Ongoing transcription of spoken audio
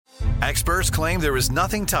Experts claim there is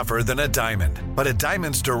nothing tougher than a diamond. But at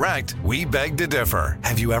Diamonds Direct, we beg to differ.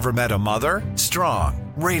 Have you ever met a mother? Strong,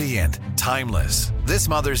 radiant, timeless. This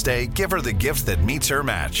Mother's Day, give her the gift that meets her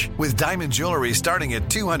match. With diamond jewelry starting at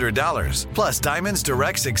 $200. Plus Diamonds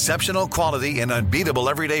Direct's exceptional quality and unbeatable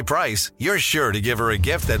everyday price, you're sure to give her a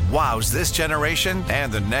gift that wows this generation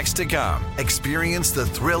and the next to come. Experience the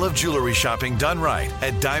thrill of jewelry shopping done right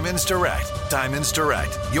at Diamonds Direct. Diamonds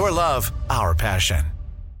Direct. Your love, our passion.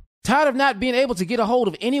 Tired of not being able to get a hold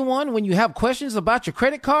of anyone when you have questions about your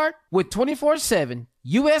credit card? With 24/7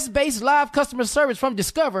 U.S.-based live customer service from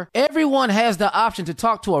Discover, everyone has the option to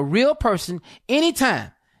talk to a real person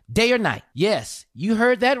anytime, day or night. Yes, you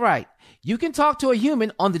heard that right. You can talk to a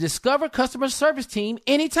human on the Discover customer service team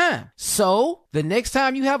anytime. So, the next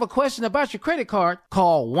time you have a question about your credit card,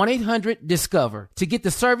 call 1-800-DISCOVER to get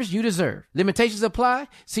the service you deserve. Limitations apply.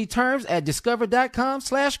 See terms at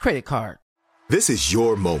discover.com/creditcard. This is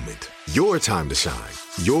your moment, your time to shine,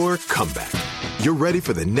 your comeback. You're ready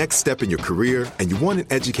for the next step in your career, and you want an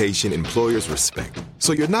education employers respect.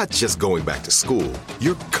 So you're not just going back to school,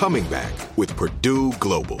 you're coming back with Purdue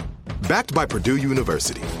Global. Backed by Purdue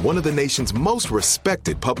University, one of the nation's most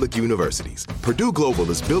respected public universities, Purdue Global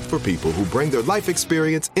is built for people who bring their life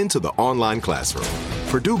experience into the online classroom.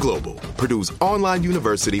 Purdue Global, Purdue's online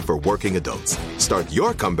university for working adults. Start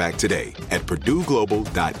your comeback today at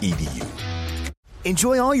purdueglobal.edu.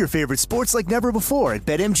 Enjoy all your favorite sports like never before at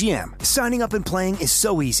BetMGM. Signing up and playing is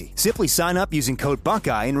so easy. Simply sign up using code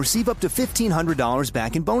Buckeye and receive up to $1,500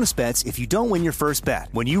 back in bonus bets if you don't win your first bet.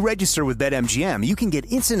 When you register with BetMGM, you can get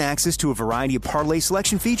instant access to a variety of parlay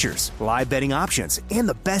selection features, live betting options, and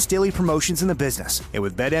the best daily promotions in the business. And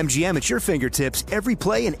with BetMGM at your fingertips, every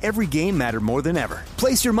play and every game matter more than ever.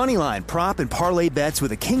 Place your moneyline, prop, and parlay bets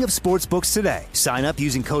with the king of sportsbooks today. Sign up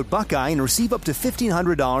using code Buckeye and receive up to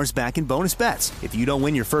 $1,500 back in bonus bets if you don't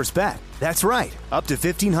win your first bet. That's right, up to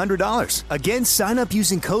 $1,500. Again, sign up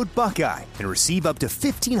using code Buckeye and receive up to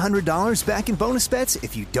 $1,500 back in bonus bets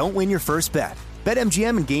if you don't win your first bet.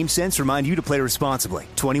 BetMGM and GameSense remind you to play responsibly.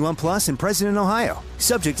 21 plus and present in Ohio.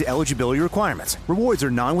 Subject to eligibility requirements. Rewards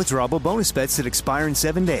are non-withdrawable bonus bets that expire in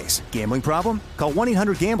 7 days. Gambling problem? Call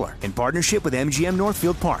 1-800-GAMBLER in partnership with MGM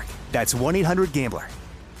Northfield Park. That's 1-800-GAMBLER.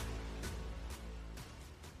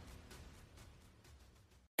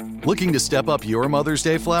 Looking to step up your Mother's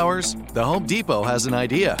Day flowers? The Home Depot has an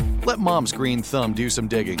idea. Let Mom's green thumb do some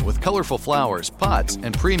digging with colorful flowers, pots,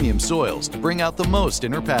 and premium soils to bring out the most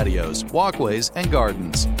in her patios, walkways, and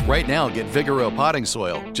gardens. Right now, get Vigoro potting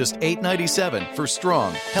soil, just $8.97 for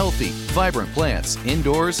strong, healthy, vibrant plants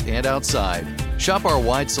indoors and outside. Shop our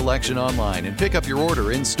wide selection online and pick up your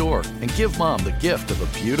order in-store and give Mom the gift of a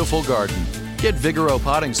beautiful garden. Get Vigoro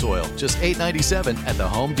potting soil, just $8.97 at the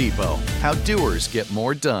Home Depot. How doers get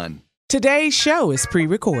more done. Today's show is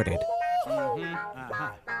pre-recorded. Y'all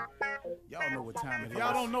know what time it is.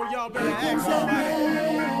 Y'all don't know, y'all better ask somebody.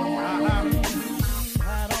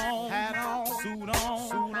 Hat on, suit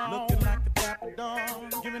on, looking like a dapper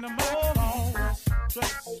dog, giving them microphone,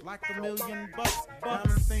 dressed like $1,000,000,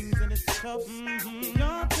 diamond things in his cuffs.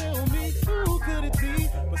 Y'all tell me who could it be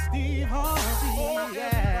but Steve Harvey? Oh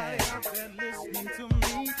yeah, they're listening to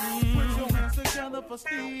me. Put your hands together for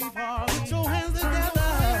Steve Harvey. Put your hands together.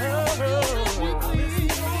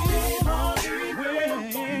 Steve Harvey.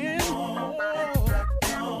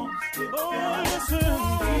 Oh, listen,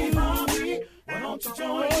 Steve Harvey. Why don't you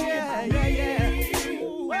join me? Yeah.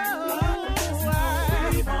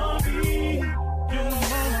 Steve Harvey. Get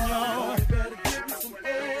on, y'all. Better give me some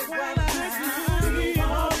eggs while I listen to Steve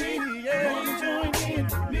Harvey. Yeah, join in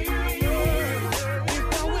with me. If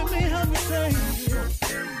you're with me, help me say,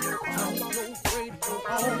 I'm so grateful.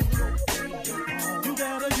 You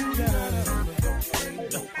gotta.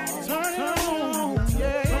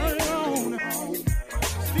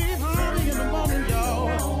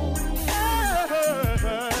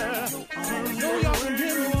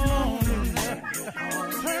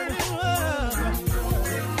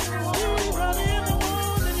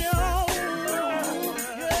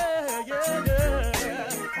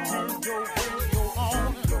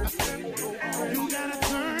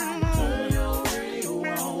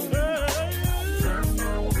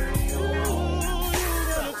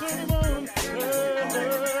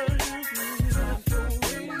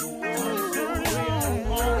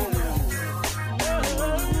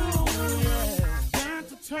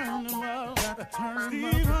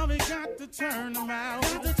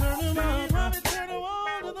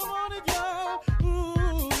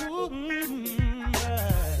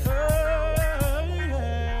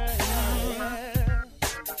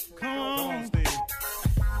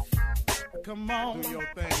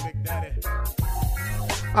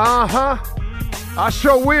 I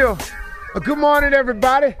sure will. Good morning,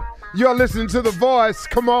 everybody. You're listening to The Voice.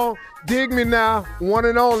 Come on, dig me now. One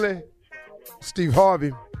and only Steve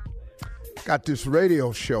Harvey. Got this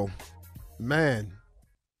radio show. Man,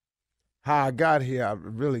 how I got here, I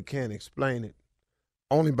really can't explain it.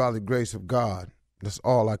 Only by the grace of God. That's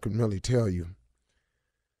all I can really tell you.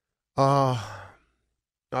 I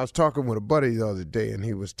was talking with a buddy the other day, and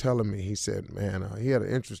he was telling me, he said, man, he had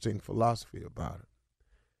an interesting philosophy about it.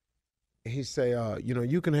 He say,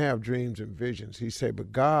 you can have dreams and visions. He say,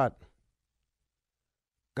 but God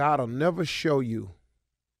will never show you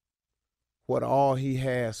what all he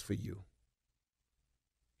has for you.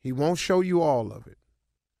 He won't show you all of it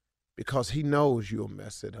because he knows you'll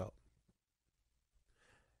mess it up.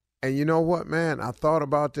 And you know what, man? I thought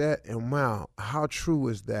about that, and wow, how true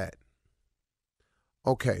is that?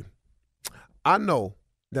 Okay, I know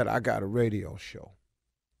that I got a radio show.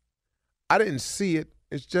 I didn't see it.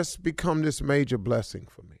 It's just become this major blessing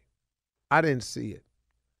for me. I didn't see it.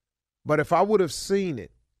 But if I would have seen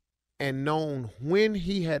it and known when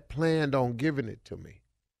he had planned on giving it to me,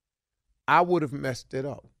 I would have messed it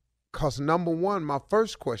up. Because number one, my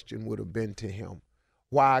first question would have been to him,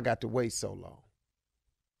 why I got to wait so long?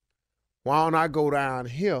 Why don't I go down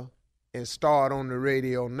here and start on the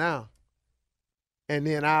radio now? And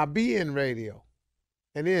then I'll be in radio.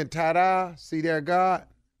 And then, ta-da, see there, God?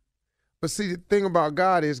 But see, the thing about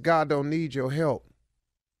God is God don't need your help.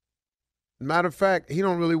 Matter of fact, he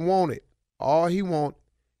don't really want it. All he want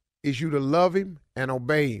is you to love him and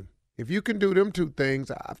obey him. If you can do them two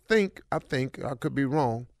things, I think, I could be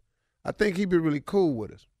wrong, I think he'd be really cool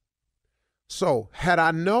with us. So had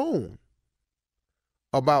I known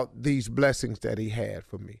about these blessings that he had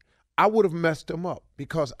for me, I would have messed them up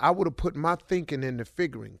because I would have put my thinking in the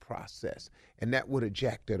figuring process, and that would have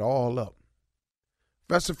jacked it all up.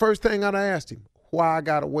 That's the first thing I'd asked him, why I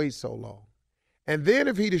got to wait so long. And then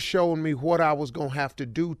if he'd have shown me what I was going to have to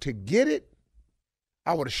do to get it,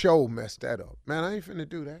 I would have sure messed that up. Man, I ain't finna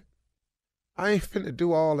do that. I ain't finna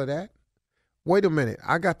do all of that. Wait a minute.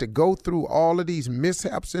 I got to go through all of these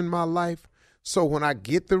mishaps in my life so when I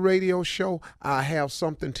get the radio show, I have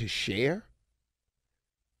something to share?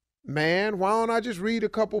 Man, why don't I just read a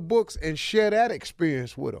couple books and share that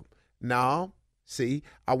experience with them? No. See,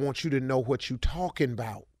 I want you to know what you're talking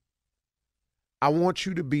about. I want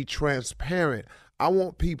you to be transparent. I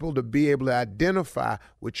want people to be able to identify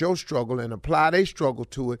with your struggle and apply their struggle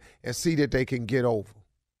to it and see that they can get over.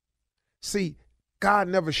 See, God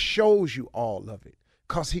never shows you all of it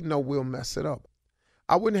because he know we'll mess it up.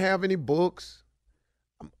 I wouldn't have any books.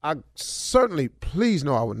 I certainly, please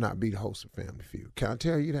know I would not be the host of Family Feud. Can I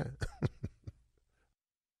tell you that?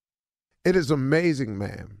 It is amazing,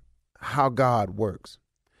 man, how God works.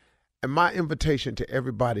 And my invitation to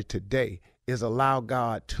everybody today is allow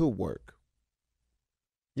God to work.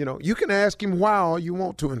 You know, you can ask him why all you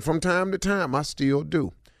want to, and from time to time, I still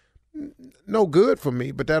do. No good for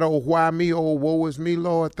me, but that old why me, old woe is me,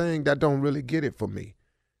 Lord thing, that don't really get it for me.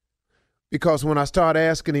 Because when I start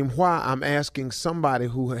asking him why, I'm asking somebody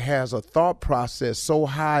who has a thought process so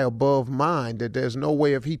high above mine that there's no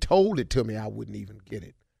way if he told it to me, I wouldn't even get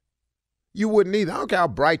it. You wouldn't either. I don't care how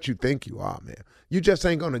bright you think you are, man. You just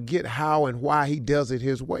ain't going to get how and why he does it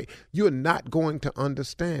his way. You're not going to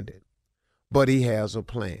understand it. But he has a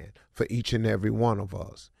plan for each and every one of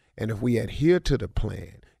us. And if we adhere to the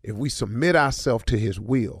plan, if we submit ourselves to his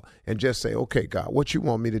will and just say, okay, God, what you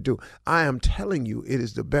want me to do? I am telling you it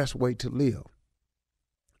is the best way to live.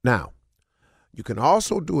 Now, you can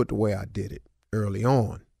also do it the way I did it early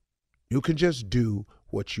on. You can just do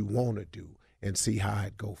what you want to do and see how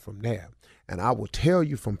it go from there. And I will tell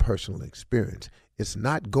you from personal experience, it's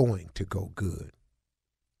not going to go good.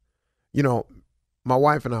 You know, my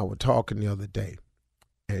wife and I were talking the other day,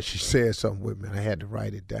 and she said something with me, and I had to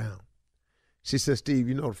write it down. She said, Steve,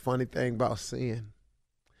 you know the funny thing about sin?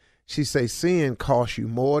 She said, sin costs you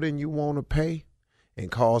more than you want to pay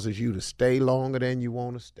and causes you to stay longer than you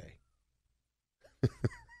want to stay.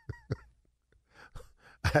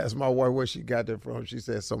 I asked my wife where she got that from. She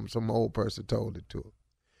said some old person told it to her.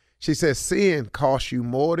 She said, sin costs you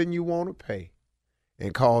more than you want to pay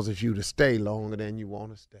and causes you to stay longer than you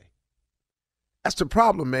want to stay. That's the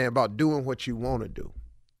problem, man, about doing what you want to do.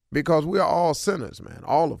 Because we are all sinners, man,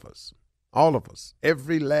 all of us. All of us,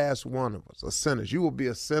 every last one of us are sinners. You will be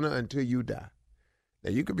a sinner until you die.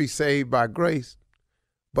 Now, you could be saved by grace,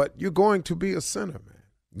 but you're going to be a sinner, man.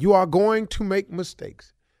 You are going to make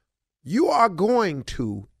mistakes. You are going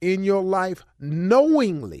to, in your life,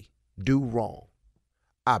 knowingly do wrong.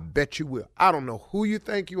 I bet you will. I don't know who you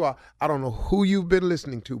think you are. I don't know who you've been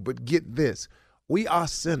listening to, but get this. We are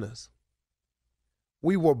sinners.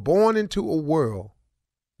 We were born into a world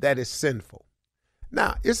that is sinful.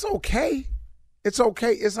 Now, it's okay. It's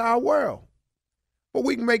okay. It's our world. But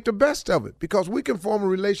we can make the best of it because we can form a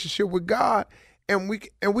relationship with God and we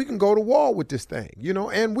can go to war with this thing,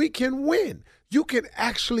 and we can win. You can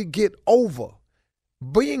actually get over.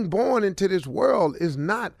 Being born into this world is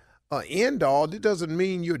not an end all. It doesn't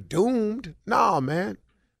mean you're doomed. Nah, man.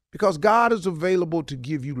 Because God is available to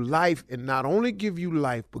give you life, and not only give you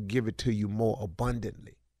life, but give it to you more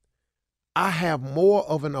abundantly. I have more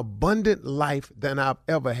of an abundant life than I've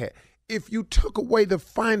ever had. If you took away the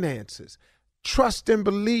finances, trust and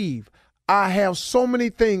believe, I have so many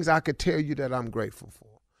things I could tell you that I'm grateful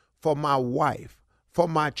for my wife, for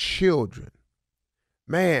my children,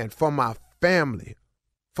 man, for my family,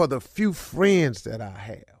 for the few friends that I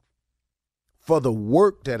have, for the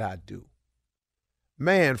work that I do.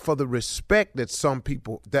 Man, for the respect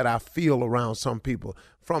that I feel around some people,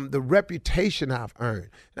 from the reputation I've earned.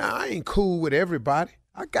 Now, I ain't cool with everybody.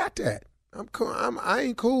 I got that. I'm cool. I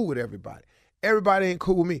ain't cool with everybody. Everybody ain't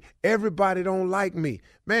cool with me. Everybody don't like me.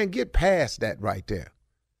 Man, get past that right there.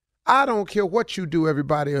 I don't care what you do,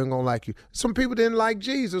 everybody ain't gonna like you. Some people didn't like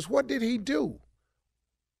Jesus. What did he do?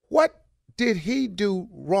 What did he do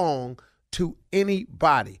wrong to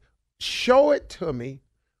anybody? Show it to me.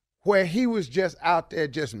 Where he was just out there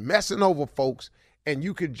just messing over folks and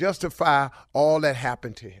you could justify all that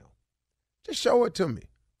happened to him. Just show it to me.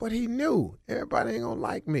 But he knew everybody ain't gonna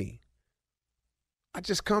like me. I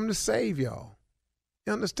just come to save y'all.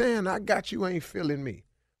 You understand? I got you ain't feeling me.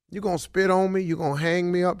 You're gonna spit on me. You're gonna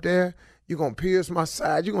hang me up there. You're gonna pierce my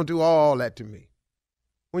side. You're gonna do all that to me.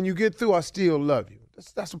 When you get through, I still love you.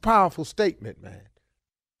 That's a powerful statement, man.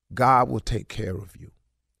 God will take care of you.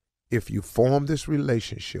 If you form this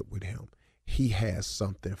relationship with him, he has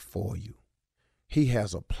something for you. He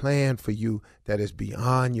has a plan for you that is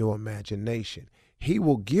beyond your imagination. He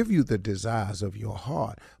will give you the desires of your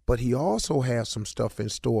heart, but he also has some stuff in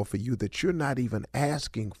store for you that you're not even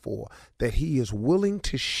asking for, that he is willing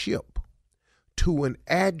to ship to an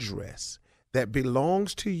address that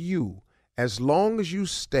belongs to you as long as you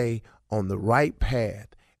stay on the right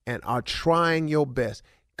path and are trying your best.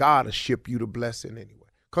 God will ship you the blessing anyway.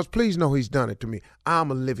 Because please know he's done it to me. I'm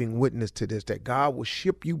a living witness to this, that God will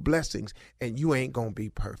ship you blessings and you ain't going to be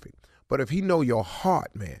perfect. But if he know your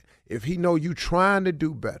heart, man, if he know you trying to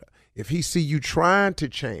do better, if he see you trying to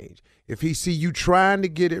change, if he see you trying to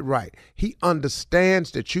get it right, he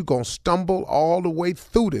understands that you going to stumble all the way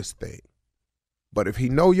through this thing. But if he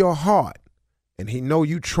know your heart and he know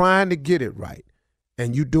you trying to get it right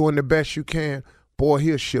and you doing the best you can, boy,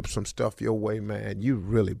 he'll ship some stuff your way, man. You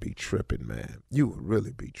really be tripping, man. You would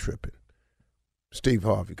really be tripping. Steve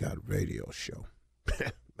Harvey got a radio show.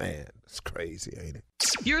 Man, it's crazy, ain't it?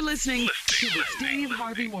 You're listening to the Steve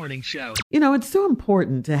Harvey Morning Show. It's so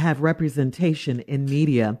important to have representation in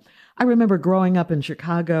media. I remember growing up in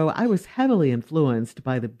Chicago, I was heavily influenced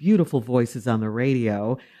by the beautiful voices on the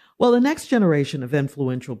radio. Well, the next generation of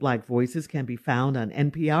influential Black voices can be found on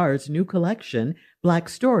NPR's new collection, Black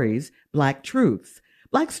Stories, Black Truths.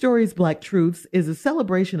 Black Stories, Black Truths is a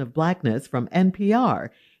celebration of Blackness from NPR.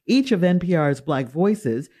 Each of NPR's Black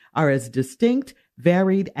voices are as distinct,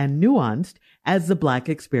 varied, and nuanced as the Black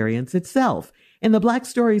experience itself. In the Black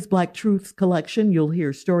Stories, Black Truths collection, you'll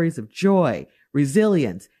hear stories of joy,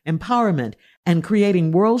 resilience, empowerment, and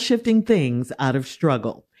creating world-shifting things out of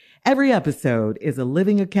struggle. Every episode is a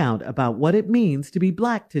living account about what it means to be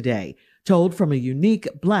Black today, told from a unique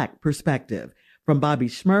Black perspective. From Bobby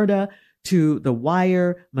Shmurda to The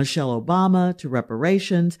Wire, Michelle Obama to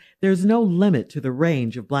reparations, there's no limit to the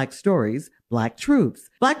range of Black stories, Black truths.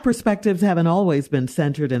 Black perspectives haven't always been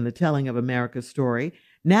centered in the telling of America's story.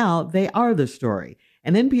 Now they are the story.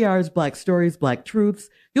 In NPR's Black Stories, Black Truths,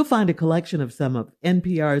 you'll find a collection of some of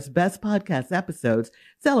NPR's best podcast episodes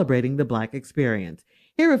celebrating the Black experience.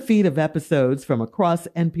 Hear a feed of episodes from across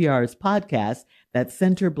NPR's podcasts that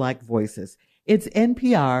center Black voices. It's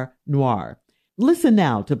NPR Noir. Listen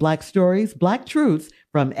now to Black Stories, Black Truths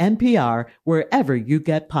from NPR, wherever you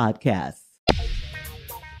get podcasts.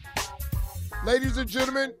 Ladies and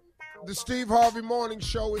gentlemen, the Steve Harvey Morning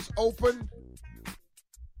Show is open.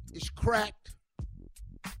 It's cracked.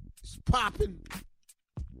 It's popping.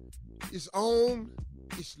 It's on.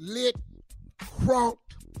 It's lit.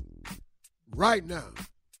 Crunked. Right now.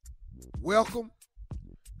 Welcome.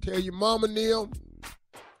 Tell your mama and them.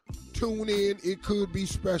 Tune in. It could be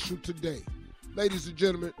special today. Ladies and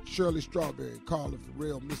gentlemen, Shirley Strawberry, Carla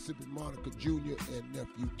Farrell, Mississippi Monica Jr., and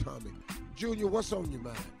nephew Tommy. Junior, what's on your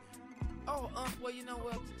mind? Oh,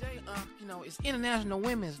 well, today, it's International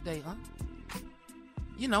Women's Day,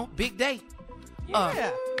 big day.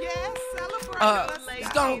 Yeah. Yes, celebrate.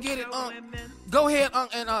 Let's go get it. Go ahead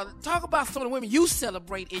and talk about some of the women you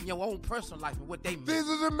celebrate in your own personal life and what they mean. This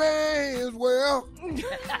is a man's world. Not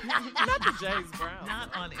the James Brown.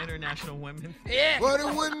 Not on International Women's Day. Yeah. But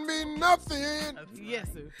it wouldn't be nothing. Yes,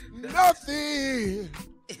 sir. Nothing.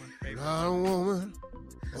 Not a woman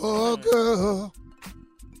or a girl.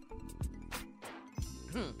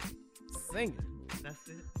 Sing it. That's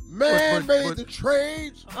it. Man made the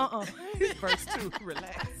trades. Verse 2,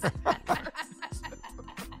 relax.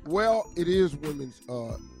 Well, it is Women's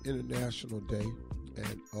International Day,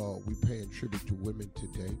 and we paying tribute to women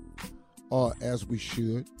today, as we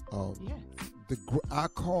should. Yes. I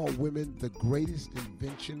call women the greatest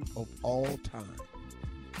invention of all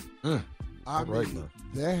time. I mean,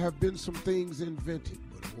 there have been some things invented,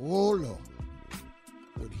 but oh Lord,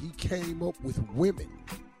 when he came up with women,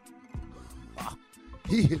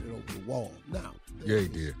 he hit it over the wall. Now, yeah, he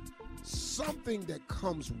did. Something that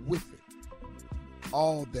comes with it,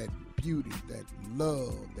 all that beauty, that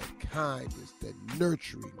love, that kindness, that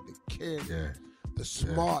nurturing, the caring, the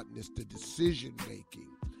smartness, the decision making,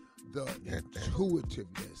 the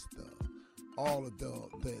intuitiveness, all of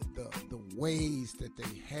the ways that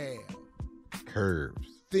they have.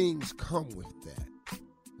 Curves. Things come with that.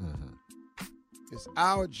 Mm-hmm. It's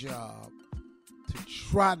our job to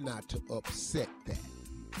try not to upset that.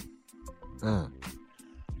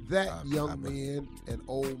 That, young men and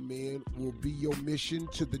old men, will be your mission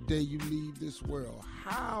to the day you leave this world.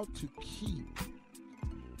 How to keep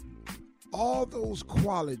all those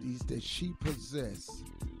qualities that she possessed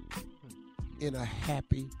in a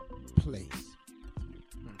happy place.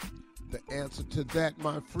 The answer to that,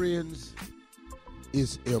 my friends,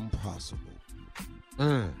 is impossible.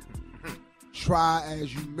 Try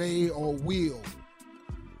as you may or will,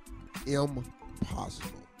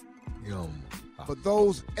 impossible. But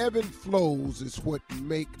those ebb and flows is what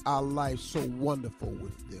make our life so wonderful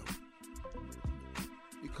with them.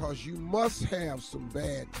 Because you must have some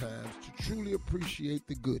bad times to truly appreciate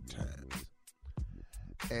the good times.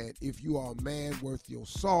 And if you are a man worth your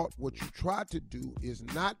salt, what you try to do is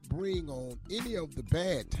not bring on any of the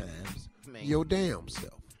bad times your damn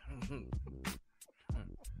self.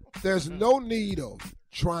 There's no need of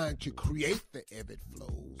trying to create the ebb and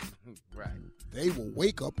flows. Right. They will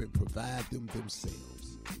wake up and provide them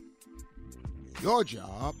themselves. Your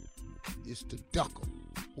job is to duck them.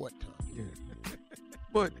 What time? Yeah.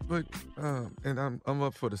 But and I'm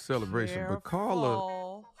up for the celebration. But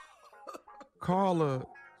Carla,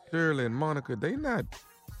 Shirley, and Monica, they not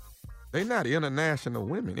international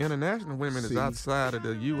women. International women is outside of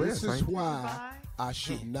the U.S. This is why I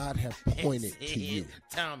should not have pointed to you.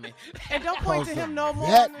 Tommy. And don't point to him no more.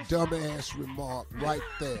 That dumbass remark right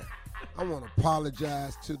there. I want to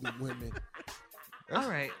apologize to the women. All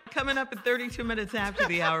right. Coming up at 32 minutes after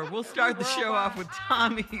the hour, we'll start the show off with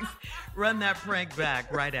Tommy's Run That Prank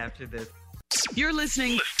Back right after this. You're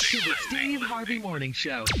listening to the Steve Harvey Morning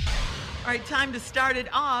Show. All right, time to start it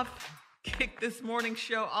off. Kick this morning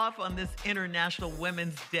show off on this International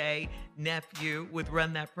Women's Day, nephew, with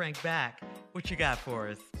Run That Prank Back. What you got for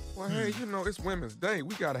us? Well, hey, it's Women's Day.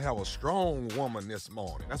 We got to have a strong woman this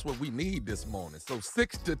morning. That's what we need this morning. So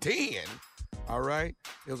 6 to 10, all right,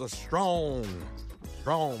 there's a strong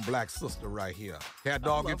black sister right here. Cat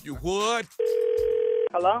dog, if you would.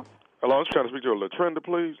 Hello? Hello, I was trying to speak to Latrenda,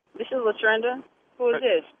 please. This is Latrenda. Who is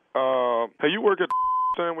this? Hey, you work at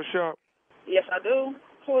the sandwich shop? Yes, I do.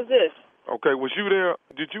 Who is this? Okay, was you there?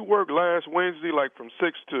 Did you work last Wednesday, like from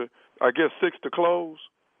 6 to close?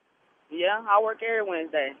 Yeah, I work every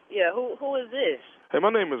Wednesday. Yeah, who is this? Hey,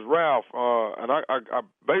 my name is Ralph, and I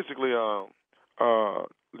basically,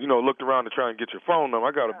 looked around to try and get your phone number.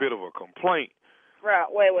 I got a bit of a complaint.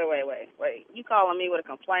 Ralph, wait. You calling me with a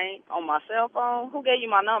complaint on my cell phone? Who gave you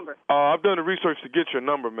my number? I've done the research to get your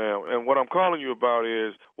number, ma'am, and what I'm calling you about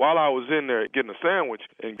is while I was in there getting a sandwich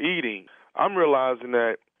and eating, I'm realizing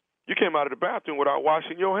that you came out of the bathroom without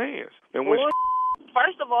washing your hands. And when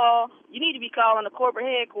First of all, you need to be calling the corporate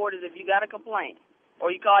headquarters if you got a complaint. Or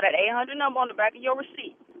you call that 800 number on the back of your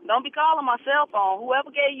receipt. Don't be calling my cell phone. Whoever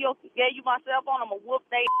gave you my cell phone, I'm going to whoop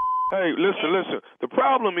they. Hey, listen. The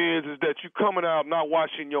problem is that you coming out not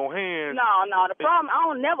washing your hands. No. The problem, I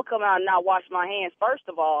don't never come out and not wash my hands, first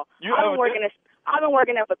of all. I've been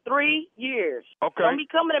working there for 3 years. Okay. Don't be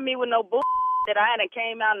coming at me with no bull that I hadn't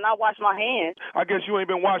came out and not washed my hands. I guess you ain't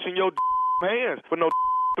been washing your hands for no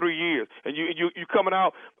 3 years. And you coming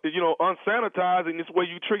out, unsanitized, and this way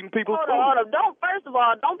you treating people. Hold up. First of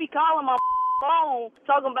all, don't be calling my phone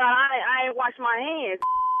talking about I ain't washed my hands.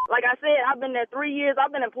 Like I said, I've been there 3 years.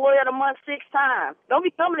 I've been employee of the month 6 times. Don't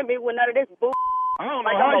be coming to me with none of this bull. I don't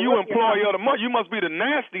know Like, how I'm you gonna whip employee your of the month. You must be the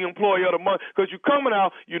nasty employee of the month because you coming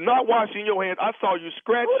out, you're not washing your hands. I saw you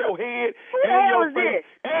scratch your head Who the and hell your is face,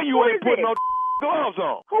 this? and you Who ain't is putting this? no gloves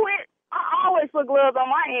on. Who is? I always put gloves on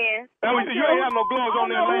my hands. Now, you ain't have no gloves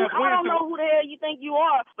on there last I don't Wednesday. know who the hell you think you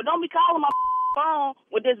are, but don't be calling my phone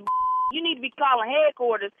with this. You need to be calling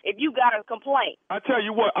headquarters if you got a complaint. I tell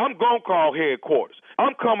you what, I'm going to call headquarters.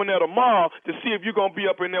 I'm coming there tomorrow to see if you're going to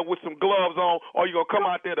be up in there with some gloves on or you're going to come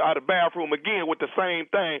out there out of the bathroom again with the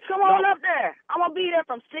same thing. Come on up there. I'm going to be there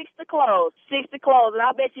from 6 to close. 6 to close. And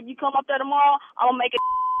I bet you if you come up there tomorrow, I'm going to make a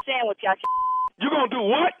sandwich out your. You going to do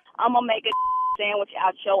what? I'm going to make a sandwich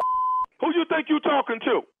out your. Who you think you talking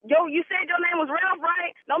to? Yo, you said your name was Ralph,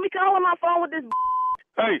 right? Don't be calling my phone with this.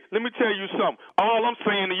 Hey, let me tell you something. All I'm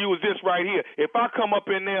saying to you is this right here. If I come up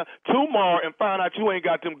in there tomorrow and find out you ain't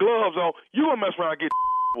got them gloves on, you gonna mess around and get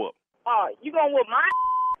whooped. You gonna whoop mine?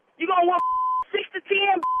 You gonna whoop 6 to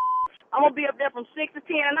 10? I'm gonna be up there from 6 to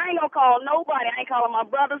 10, and I ain't gonna call nobody. I ain't calling my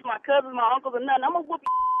brothers, my cousins, my uncles, or nothing. I'm gonna whoop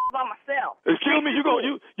by myself. Excuse me, you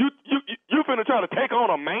finna try to take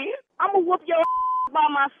on a man? I'm gonna whoop your by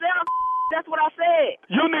myself. That's what I said.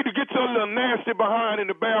 You need to get your little nasty behind in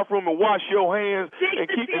the bathroom and wash your hands and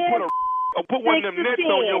put one of them nets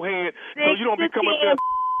on your hand so you don't be coming up there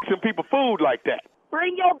some people food like that.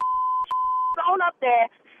 Bring your on up there,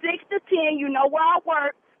 6 to 10. You know where I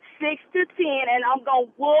work, 6 to 10, and I'm gonna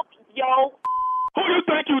whoop your. Who you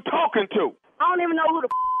think you talking to? I don't even know who the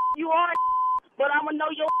you are, but I'm gonna know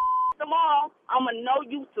your tomorrow. I'm gonna know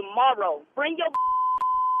you tomorrow. Bring your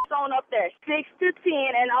on up there, 6 to 10,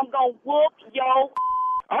 and I'm gonna whoop your.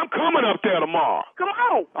 I'm coming up there tomorrow. Come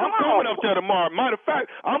on. I'm coming up there tomorrow. Matter of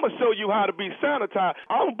fact, I'm gonna show you how to be sanitized.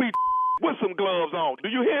 I'm gonna be with some gloves on.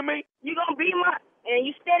 Do you hear me? You gonna be and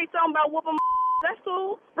you steady talking about whooping. That's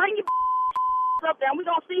cool. Bring your up there, and we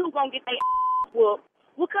gonna see who's gonna get their whooped.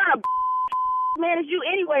 What kind of man is you,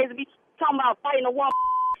 anyways, to be talking about fighting a woman?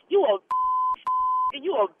 You a.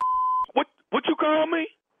 What you call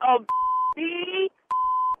me? A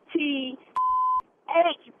T-H.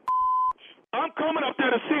 I'm coming up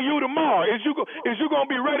there to see you tomorrow. Is you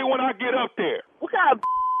gonna be ready when I get up there? What kind of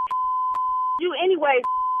you anyway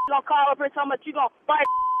gonna call up here talking about you gonna fight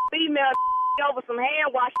female over some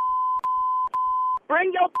hand wash?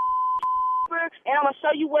 Bring your and I'm gonna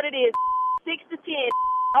show you what it is. 6 to 10.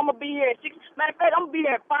 I'm gonna be here at 6. Matter of fact, I'm gonna be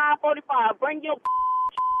here at 5:45. Bring your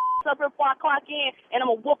up here before I clock in, and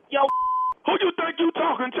I'm gonna whoop your. Who you think you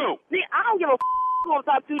talking to? I don't give a who I'm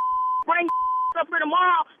talking to. Bring up here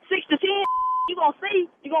tomorrow, 6 to 10. You gonna see.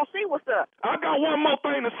 You gonna see what's up. I got one more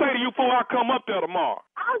thing to say to you before I come up there tomorrow.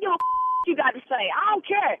 I don't give a you got to say. I don't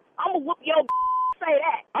care. I'm gonna whoop your. Say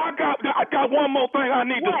that. I got one more thing I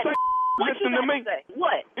need to say. What Listen to me. Say?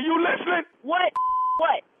 What? Are you listening? What?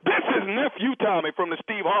 This is Nephew Tommy from the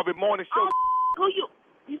Steve Harvey Morning Show. Who you?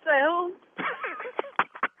 You say who?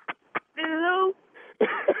 This is who?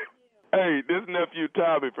 Hey, this Nephew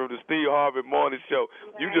Tommy from the Steve Harvey Morning Show.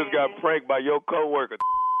 You just got pranked by your coworker.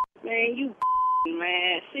 Man, you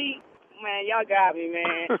man. See, man, y'all got me,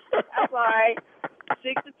 man. That's all right.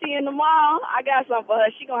 6 to 10 tomorrow. I got something for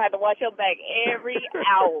her. She gonna have to watch her back every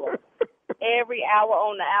hour. Every hour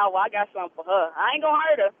on the hour. I got something for her. I ain't gonna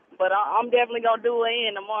hurt her, but I'm definitely gonna do her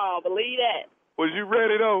in tomorrow. Believe that. Was you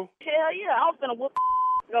ready though? Hell yeah. I was gonna whoop.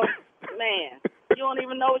 Go, man. You don't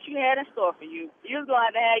even know what you had in store for you. You was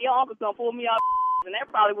going to have your uncle come pull me off, and that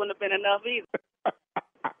probably wouldn't have been enough either.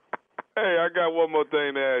 Hey, I got one more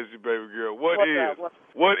thing to ask you, baby girl. What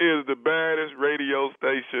is the baddest radio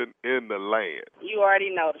station in the land? You already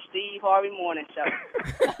know, the Steve Harvey Morning Show.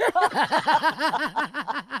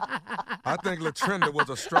 I think LaTrenda was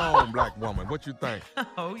a strong black woman. What you think?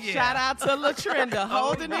 Oh, yeah. Shout out to LaTrenda,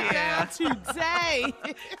 holding it down today.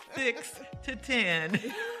 6 to 10.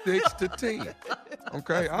 6 to 10.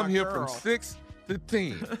 Okay, I'm here from 6 to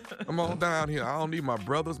 10. Come on down here. I don't need my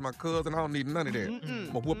brothers, my cousin. I don't need none of that. I'm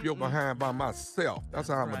going to whoop your behind by myself. That's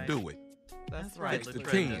how I'm going to do it. That's right. 6 to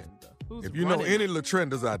 10. If you know any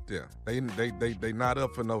LaTrendas out there, they not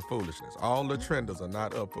up for no foolishness. All LaTrendas are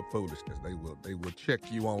not up for foolishness. They will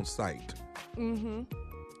check you on sight. Mm-hmm.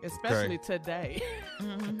 Especially today.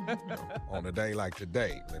 On a day like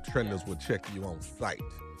today, LaTrendas will check you on sight.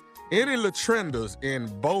 Any LaTrendas in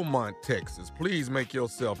Beaumont, Texas, please make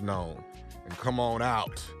yourself known and come on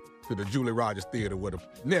out to the Julie Rogers Theater where the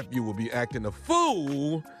nephew will be acting a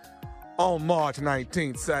fool on March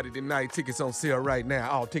 19th, Saturday night. Tickets on sale right now.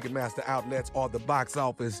 All Ticketmaster outlets or the box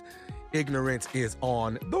office. Ignorance is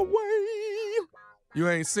on the way. You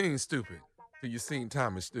ain't seen stupid till you seen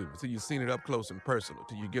Thomas stupid. Till you seen it up close and personal.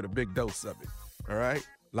 Till you get a big dose of it. All right?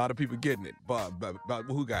 A lot of people getting it. But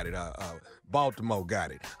who got it? Baltimore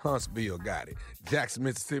got it. Huntsville got it. Jackson,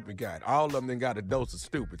 Mississippi got it. All of them then got a dose of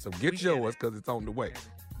stupid. So get yours because it's on the way.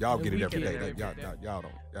 Y'all get it every day. Y'all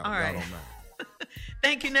don't know.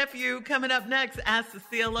 Thank you, nephew. Coming up next, Ask the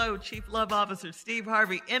CLO, Chief Love Officer Steve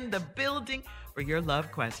Harvey in the building for your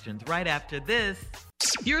love questions. Right after this.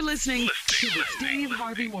 You're listening to the Steve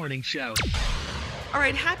Harvey Morning Show. All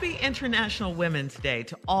right, happy International Women's Day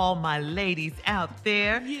to all my ladies out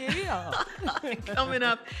there. Yeah. Coming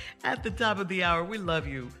up at the top of the hour, we love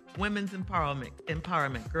you. Women's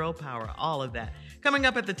empowerment, girl power, all of that. Coming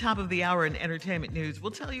up at the top of the hour in entertainment news,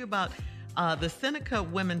 we'll tell you about the Seneca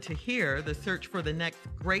Women to Hear, the search for the next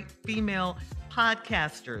great female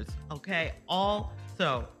podcasters, okay?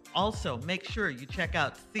 Also, make sure you check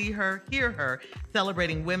out See Her, Hear Her,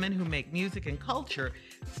 celebrating women who make music and culture,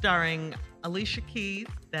 starring Alicia Keys.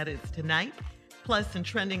 That is tonight. Plus, in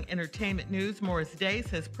trending entertainment news, Morris Day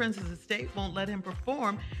says Prince's estate won't let him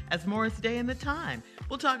perform as Morris Day in The Time.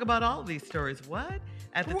 We'll talk about all of these stories. What?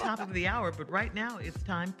 At the top of the hour, but right now it's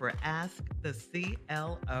time for Ask the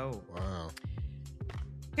CLO. Wow.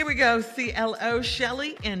 Here we go. CLO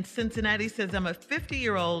Shelley in Cincinnati says, I'm a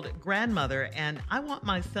 50-year-old grandmother and I want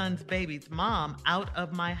my son's baby's mom out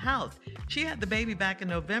of my house. She had the baby back in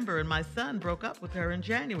November and my son broke up with her in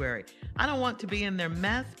January. I don't want to be in their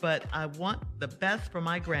mess, but I want the best for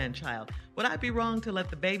my grandchild. Would I be wrong to let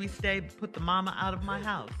the baby stay but put the mama out of my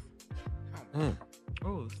house? Oh,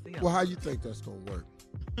 CLO. well, how you think that's going to work?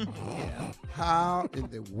 Yeah. How in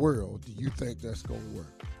the world do you think that's going to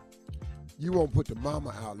work? You won't put the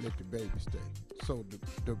mama out, let the baby stay. So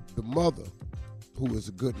the mother, who is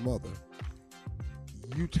a good mother,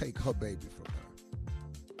 you take her baby from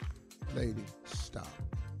her. Lady, stop.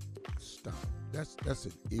 That's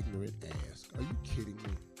an ignorant ask. Are you kidding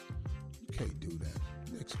me? You can't do that.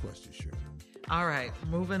 Next question, Shirley. All right,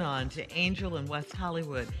 moving on to Angel in West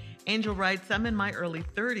Hollywood. Angel writes, I'm in my early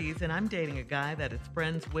 30s and I'm dating a guy that is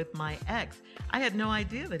friends with my ex. I had no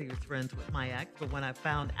idea that he was friends with my ex, but when I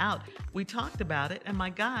found out, we talked about it and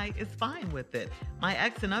my guy is fine with it. My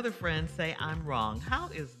ex and other friends say I'm wrong. How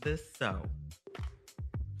is this so?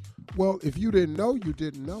 Well, if you didn't know, you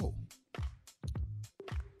didn't know.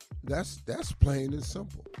 That's plain and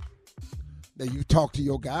simple. Now, you talk to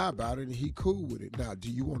your guy about it and he cool with it. Now,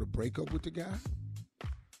 do you want to break up with the guy?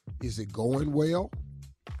 Is it going well?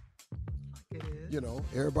 It is. You know,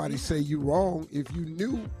 everybody say you wrong. If you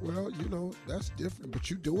knew, well, you know, that's different. But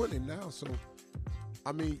you're doing it now. So,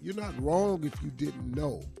 I mean, you're not wrong if you didn't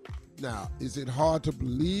know. Now, is it hard to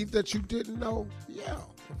believe that you didn't know? Yeah,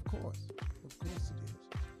 of course. Of course it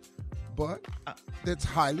is. But it's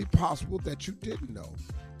highly possible that you didn't know.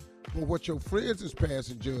 But what your friends is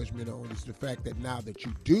passing judgment on is the fact that now that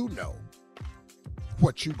you do know,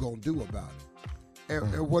 what you going to do about it?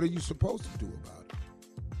 And what are you supposed to do about it?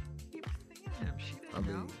 Keep seeing him. She didn't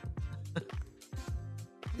know.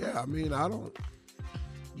 Yeah, I mean, I don't,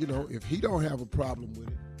 you know, if he don't have a problem with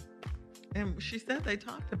it. And she said they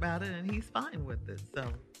talked about it and he's fine with it. So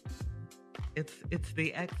it's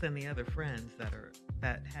the ex and the other friends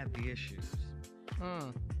that have the issues.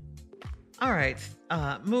 All right,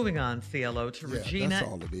 moving on, CLO, to Regina. That's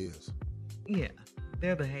all it is. Yeah,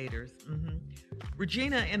 they're the haters.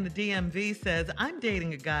 Regina in the DMV says, I'm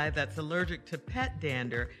dating a guy that's allergic to pet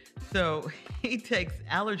dander, so he takes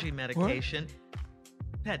allergy medication.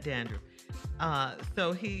 What? Pet dander.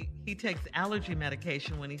 So he takes allergy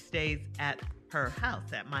medication when he stays at her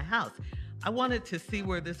house, at my house. I wanted to see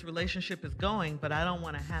where this relationship is going, but I don't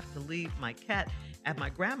want to have to leave my cat at my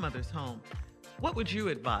grandmother's home. What would you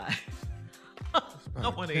advise? I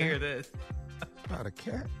want to hear this. It's not a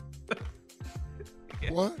cat.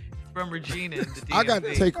 Yeah. What? It's from Regina in the DMV. I got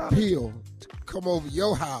to take a pill to come over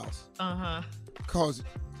your house. Because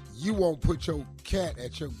you won't put your cat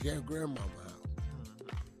at your grandmama's house.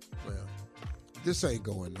 Well, this ain't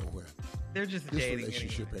going nowhere. They're just this dating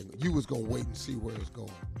relationship anyway. You was going to wait and see where it's going.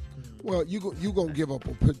 Well, you going to give up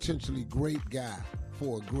a potentially great guy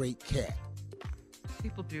for a great cat.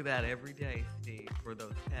 People do that every day, Steve, for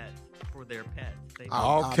those pets, for their pets.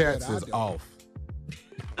 All cats is off.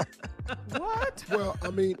 What? Well, I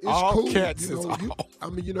mean, it's all cool. Cats you is know, off. I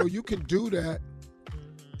mean, you know, you can do that,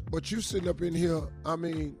 but you sitting up in here, I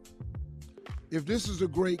mean, if this is a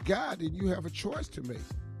great guy, then you have a choice to make.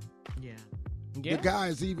 Yeah. The guy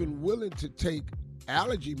is even willing to take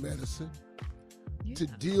allergy medicine to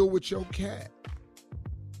deal with your cat.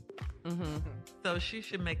 So she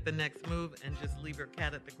should make the next move and just leave her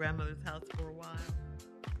cat at the grandmother's house for a while?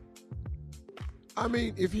 I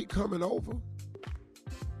mean, if he coming over.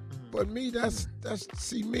 But me, that's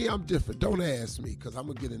see me, I'm different. Don't ask me, because I'm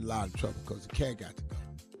going to get in a lot of trouble because the cat got to go.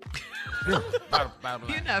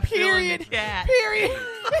 You're not feeling the cat. Period.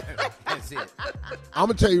 That's it. I'm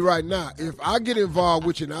going to tell you right now, if I get involved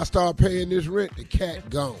with you and I start paying this rent, the cat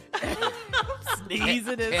gone.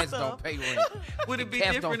 Sneezing and Cats stuff. don't pay rent. Would it be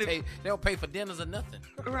Cats different they don't pay for dinners or nothing.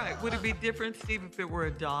 Right. Would it be different, Steve, if it were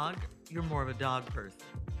a dog? You're more of a dog person.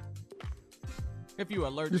 If you're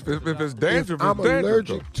allergic If to it's the dangerous, I'm it's dangerous,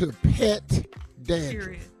 allergic to pet dandruff.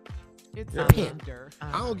 Period. it's Yeah. danger.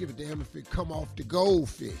 I don't give a damn if it come off the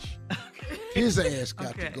goldfish. His ass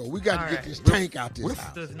got to go. We got to All get right. this tank out this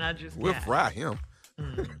house. So it's not just We'll cat. fry him.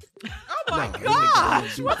 Oh my No,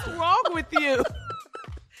 gosh, what's wrong with you?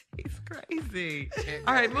 He's crazy.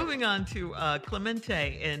 All right, moving on to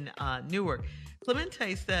Clemente in Newark.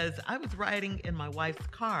 Clemente says, I was riding in my wife's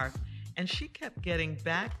car, and she kept getting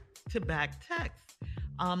back-to-back texts.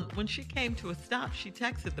 When she came to a stop, she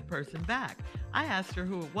texted the person back. I asked her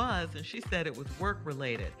who it was, and she said it was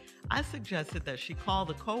work-related. I suggested that she call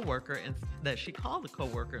the coworker instead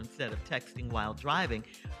of texting while driving,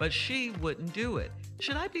 but she wouldn't do it.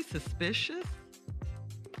 Should I be suspicious?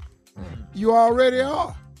 You already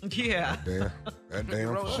are. Yeah. That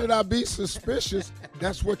damn. Should I be suspicious?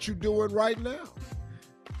 That's what you're doing right now.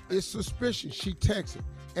 It's suspicious. She texted.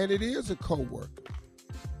 And it is a coworker.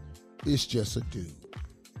 It's just a dude.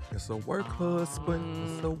 It's a work husband.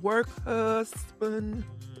 It's a work husband.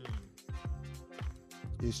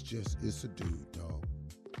 It's a dude, dog.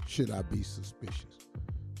 Should I be suspicious?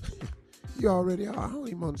 You already are. I don't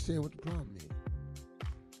even understand what the problem is.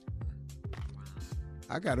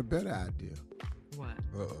 I got a better idea. What?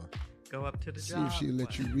 Go up to the See job. if she'll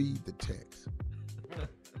let you read the text.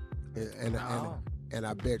 And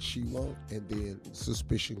I bet she won't, and then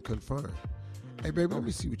suspicion confirmed. Hey, baby, let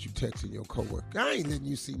me see what you texting your coworker. I ain't letting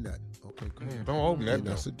you see nothing. Okay, cool. Don't open that And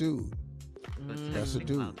that's a dude. That's a Texting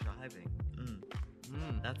dude. while driving.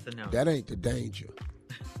 That's a no. That ain't the danger.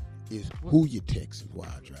 It's who you texting while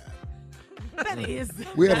driving. That is.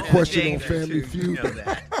 We had a That's question on danger, Family too. You Feud. know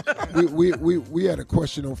that. we had a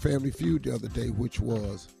question on Family Feud the other day, which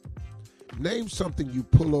was, name something you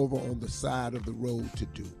pull over on the side of the road to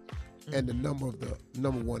do. And the number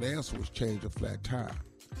one answer was change a flat tire.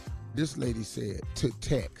 This lady said to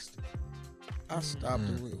text. I stopped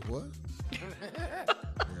and went, what?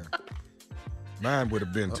 Mine would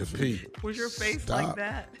have been to pee. Was your face Stop. like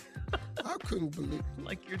that? I couldn't believe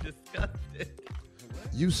Like you're disgusted.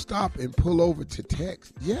 you stop and pull over to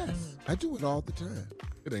text. Yes, I do it all the time.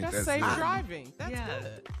 It ain't That's that safe serious. driving. That's Yeah.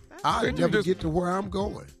 good. I Didn't you never just- get to where I'm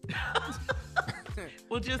going.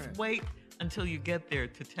 Well, just wait until you get there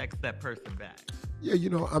to text that person back. Yeah,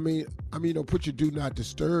 put your do not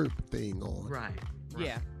disturb thing on. Right.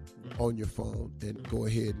 Yeah. On your phone and go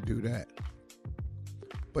ahead and do that.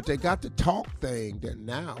 But they got the talk thing that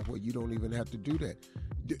now where you don't even have to do that.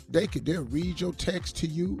 They'll read your text to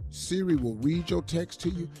you. Siri will read your text to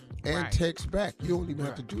you and Right. text back. You don't even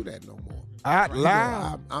have to do that no more. Out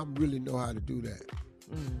loud. I really know how to do that.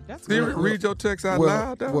 That's Siri, good. read your text out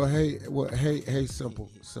loud, though. Well, hey, simple.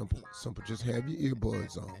 Just have your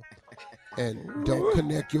earbuds on, and don't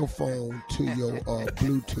connect your phone to your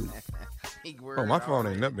Bluetooth. Oh, my phone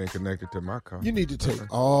ain't never been connected to my car. You need to take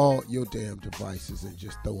all your damn devices and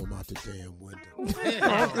just throw them out the damn window.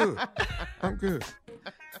 I'm good.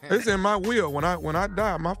 It's in my will. When I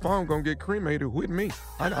die, my phone gonna get cremated with me.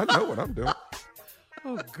 I know what I'm doing.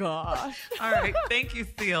 Oh, gosh. All right. Thank you,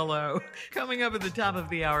 CLO. Coming up at the top of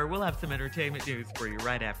the hour, we'll have some entertainment news for you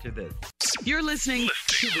right after this. You're listening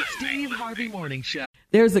to the Steve Harvey Morning Show.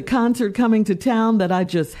 There's a concert coming to town that I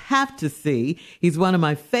just have to see. He's one of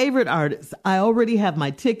my favorite artists. I already have my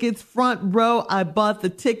tickets front row. I bought the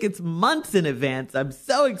tickets months in advance. I'm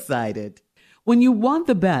so excited. When you want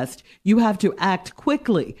the best, you have to act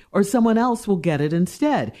quickly or someone else will get it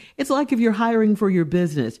instead. It's like if you're hiring for your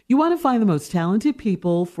business. You want to find the most talented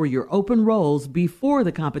people for your open roles before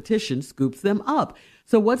the competition scoops them up.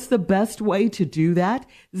 So what's the best way to do that?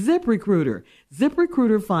 ZipRecruiter.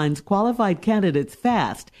 ZipRecruiter finds qualified candidates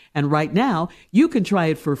fast. And right now, you can try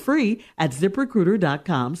it for free at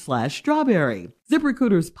ZipRecruiter.com/strawberry.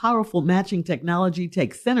 ZipRecruiter's powerful matching technology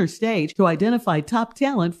takes center stage to identify top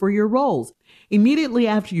talent for your roles. Immediately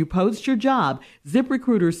after you post your job,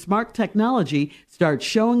 ZipRecruiter's smart technology starts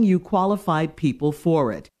showing you qualified people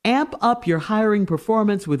for it. Amp up your hiring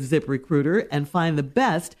performance with ZipRecruiter and find the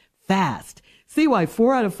best fast. See why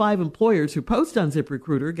 4 out of 5 employers who post on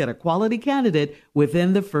ZipRecruiter get a quality candidate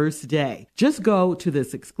within the first day. Just go to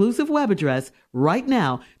this exclusive web address right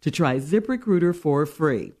now to try ZipRecruiter for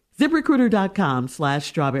free.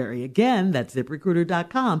 ZipRecruiter.com/strawberry. Again, that's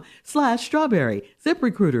ZipRecruiter.com/strawberry.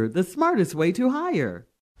 ZipRecruiter, the smartest way to hire.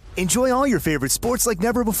 Enjoy all your favorite sports like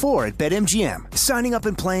never before at BetMGM. Signing up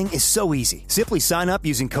and playing is so easy. Simply sign up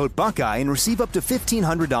using code Buckeye and receive up to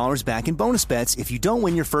 $1,500 back in bonus bets if you don't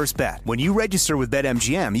win your first bet. When you register with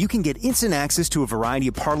BetMGM, you can get instant access to a variety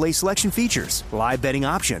of parlay selection features, live betting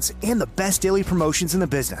options, and the best daily promotions in the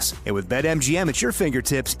business. And with BetMGM at your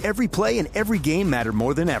fingertips, every play and every game matter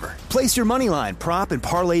more than ever. Place your moneyline, prop, and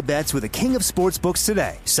parlay bets with the king of sportsbooks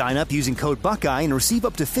today. Sign up using code Buckeye and receive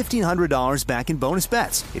up to $1,500 back in bonus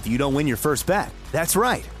bets if you don't win your first bet. That's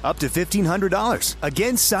right, up to $1,500.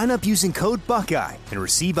 Again, sign up using code Buckeye and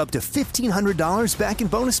receive up to $1,500 back in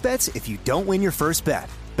bonus bets if you don't win your first bet.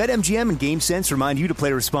 BetMGM and GameSense remind you to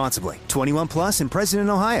play responsibly. 21 plus and present in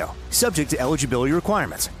Ohio. Subject to eligibility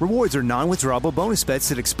requirements. Rewards are non-withdrawable bonus bets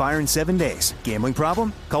that expire in 7 days. Gambling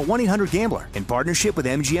problem? Call 1-800-GAMBLER in partnership with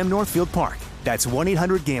MGM Northfield Park. That's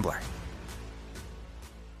 1-800-GAMBLER.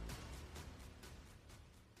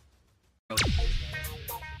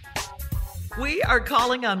 We are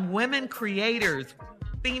calling on women creators,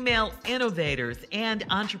 female innovators, and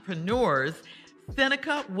entrepreneurs.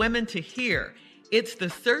 Seneca Women to Hear. It's the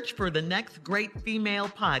search for the next great female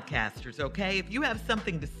podcasters, okay? If you have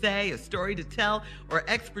something to say, a story to tell, or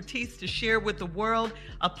expertise to share with the world,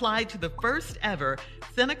 apply to the first ever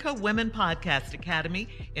Seneca Women Podcast Academy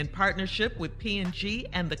in partnership with P&G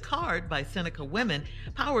and The Card by Seneca Women,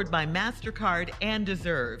 powered by MasterCard and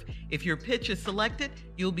Deserve. If your pitch is selected,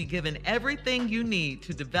 you'll be given everything you need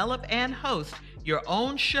to develop and host your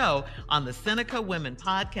own show on the Seneca Women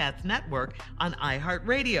Podcast Network on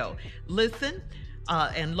iHeartRadio. Listen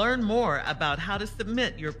and learn more about how to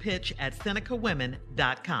submit your pitch at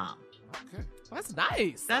SenecaWomen.com. Okay. That's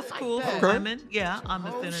nice. That's like cool that. for women. Yeah, on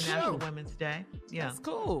this Oh, International shoot. Women's Day. Yeah. That's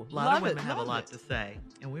cool. A lot Love of women it, have a love lot it. to say,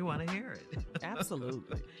 and we want to hear it.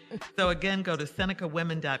 Absolutely. So again, go to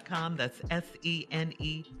SenecaWomen.com. That's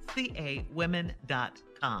SENECA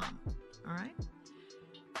women.com. All right?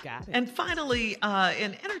 Got it. And finally,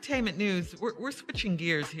 in entertainment news, we're switching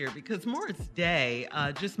gears here because Morris Day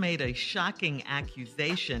just made a shocking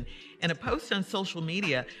accusation. In a post on social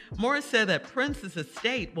media, Morris said that Prince's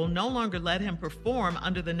estate will no longer let him perform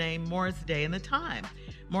under the name Morris Day and the Time.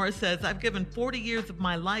 Morris says, "I've given 40 years of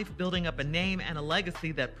my life building up a name and a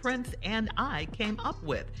legacy that Prince and I came up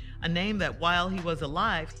with, a name that while he was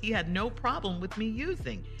alive, he had no problem with me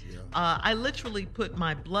using. I literally put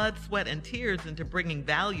my blood, sweat, and tears into bringing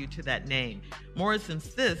value to that name." Morris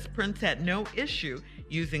insists Prince had no issue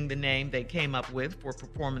using the name they came up with for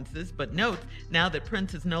performances, but notes now that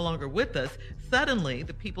Prince is no longer with us, suddenly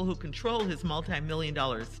the people who control his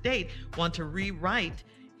multi-million-dollar estate want to rewrite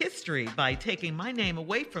history by taking my name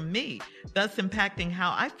away from me, thus impacting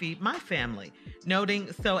how I feed my family.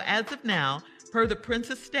 Noting, so as of now, per the Prince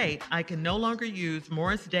estate, I can no longer use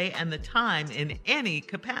Morris Day and the Time in any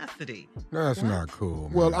capacity. That's not cool,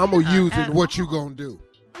 man. Well, I'm going to use it. What you going to do?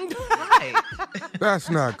 Right. That's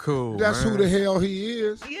not cool, That's man. who the hell he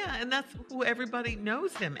is. Yeah, and that's who everybody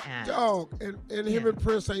knows him as. Dog, and him and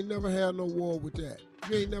Prince ain't never had no war with that.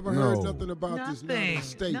 You ain't never heard nothing about this Nothing,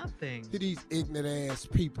 estate. nothing. To these ignorant ass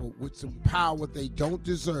people with some power they don't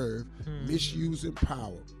deserve, misusing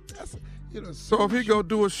power. That's, So if he go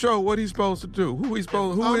do a show, what he supposed to do? Who is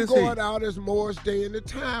I'm he? going out as Morris Day and the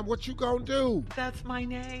Time. What you gonna do? That's my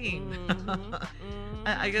name. Mm-hmm.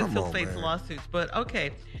 I guess Come he'll on, face man. lawsuits, but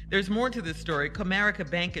okay. There's more to this story. Comerica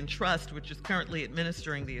Bank and Trust, which is currently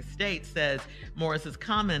administering the estate, says Morris's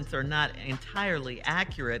comments are not entirely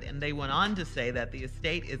accurate, and they went on to say that the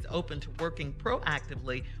estate is open to working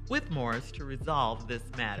proactively with Morris to resolve this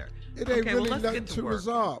matter. It ain't Okay, really let's nothing get to work.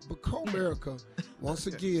 resolve. But Comerica, once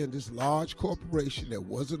again, this large corporation that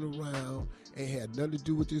wasn't around and had nothing to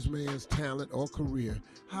do with this man's talent or career,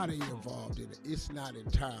 how they involved in it, it's not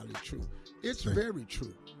entirely true. It's very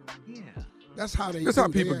true. Yeah. That's how they This do how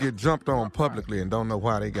people their- get jumped on publicly and don't know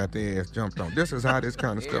why they got their ass jumped on. This is how this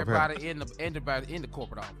kind of stuff happens. Everybody in the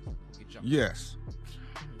corporate office get jumped. Yes.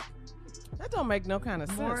 That don't make no kind of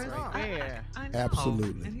sense Morris, right there. I know.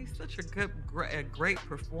 Absolutely. And he's such a good, great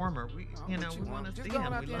performer. We, we want to Just see going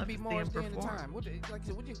him. out We there love and to be see Morris him Day and the perform. Time. What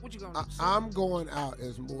you gonna do? I'm going out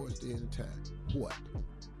as Morris Day and the Time. What?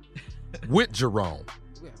 With Jerome.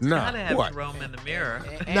 No. Gotta have What? Jerome in the mirror.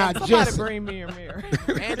 Not Somebody Jesse. bring me a mirror.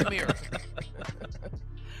 And the mirror.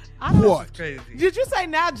 What? Crazy. Did you say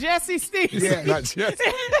now Jesse Steve? Yeah. Not Jesse.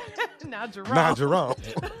 Now Jerome. Not Jerome.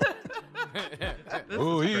 This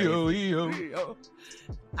Oh, is crazy. ee-oh.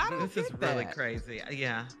 I don't This is get really that. crazy.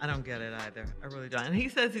 Yeah, I don't get it either. I really don't. And he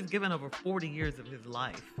says he's given over 40 years of his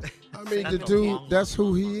life. I mean, That's the a dude, long, that's who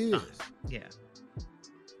long he is. time. Yeah.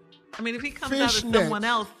 I mean, if he comes out as Fishnets. someone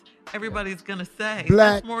else, everybody's going to say.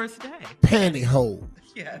 Black That's Morris Day. pantyhose.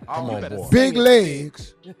 Yeah. Come on, boy. Big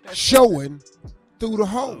legs showing through the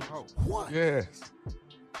hole. What? Yes.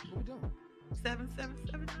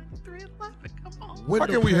 777-9311. Come on. How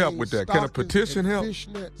can we help with that? Can a petition help?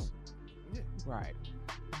 Fishnets. Right.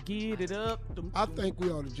 Get it up. I think we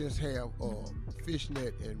ought to just have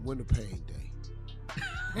fishnet and window pane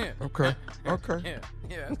day. Okay.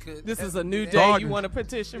 This is a new day Starting. you want to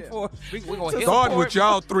petition for. We're going to Start with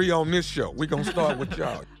y'all three on this show. We're going to start with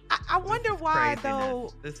y'all. I wonder why, Craziness.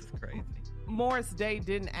 though, This is crazy. Morris Day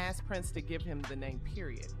didn't ask Prince to give him the name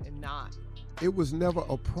period and not. It was never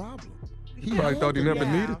a problem. He probably thought he never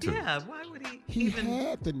needed to. Yeah, why would he He even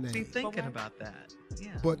had the be name. thinking about that?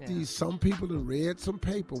 Yeah. But some people that read some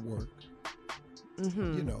paperwork,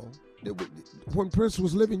 you know, when Prince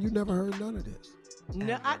was living, you never heard none of this.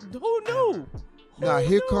 No, who knew? Now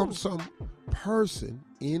here comes some person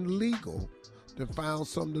in legal that found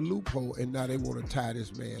something to loophole, and now they want to tie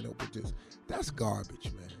this man up with this. That's garbage,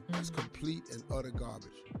 man. That's complete and utter garbage.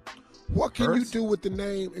 What can you do with the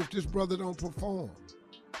name if this brother don't perform?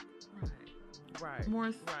 Right.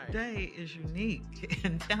 Morris Day is unique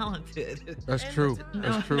and talented. That's true.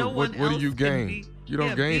 That's true. What do you gain? You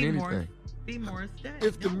don't gain anything. Be Morris Day.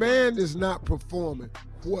 If the man is not performing,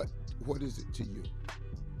 what is it to you?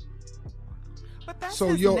 But that's So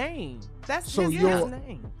his your- name. That's So his your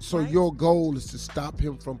name. so right? your goal is to stop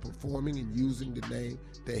him from performing and using the name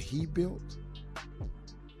that he built?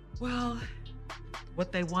 Well,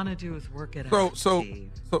 what they want to do is work it So out. so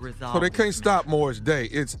Steve. so, Resolve so they it. can't stop Morris Day.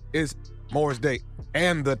 It's Morris Day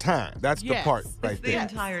and the time. That's the Yes. part It's right It's the there.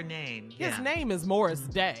 entire name. His name is Morris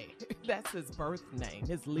Day. That's his birth name,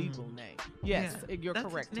 his legal name. Yes, you're that's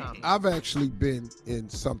his correct, name. Tommy. I've actually been in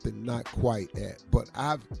something not quite at, but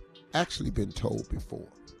I've actually been told before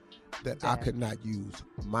that I could not use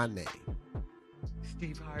my name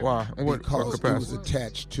Steve Harvey. Wow. What because it was capacity?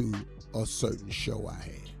 attached to a certain show I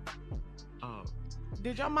had. Oh.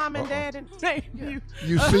 Did your mom and dad name you?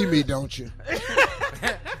 You see me, don't you?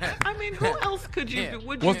 I mean, who else could you?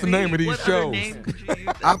 Would What's you the name of these what other shows? name could you use?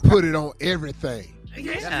 I put it on everything.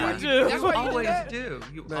 Yeah, you do. You always do.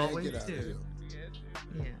 You Man, always get out of do. here.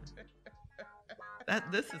 Yeah.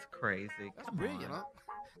 This is crazy. That's Come brilliant, on. huh?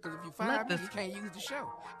 Because if you Let fire me, this- you can't use the show.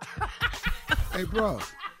 Hey, bro,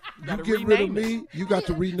 you gotta get rid of rename me, you got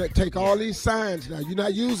to take all these signs now. You're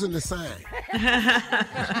not using the sign.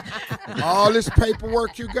 All this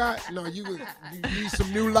paperwork you got, no, you need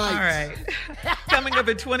some new lights. All right. Coming up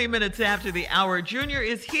at 20 minutes after the hour, Junior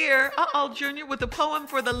is here. Junior with a poem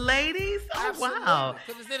for the ladies. Oh, wow.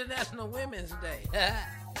 Because it's International Women's Day.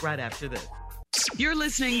 Right after this. You're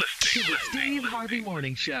listening to the Steve Harvey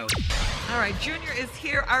Morning Show. All right, Junior is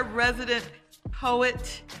here, our resident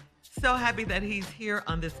poet. So happy that he's here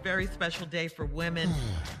on this very special day for women.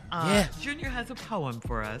 Yes. Junior has a poem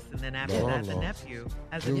for us, and then after Lord, that, the Lord. nephew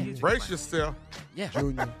has a Junior. music Brace one. yourself. Yeah.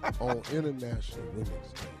 Junior, on International Women's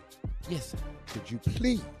Day, Yes, sir. could you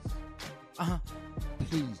please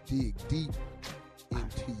dig deep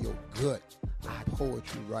into your gut of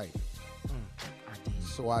poetry writing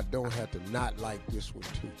so I don't have to not like this one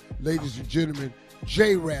too. Ladies and gentlemen,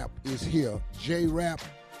 JRAP is here. JRAP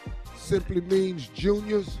simply means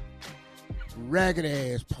Junior's ragged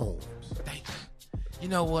ass poems. Thank you. You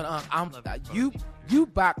know what? You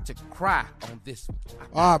about to cry on this one.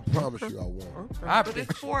 I promise you I won't. But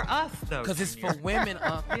it's for us, though. Because it's for Junior. women.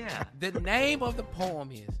 Yeah. The name of the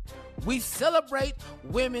poem is "We Celebrate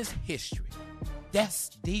Women's History." That's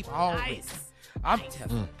deep already. Nice. I'm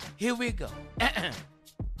telling you. Here we go.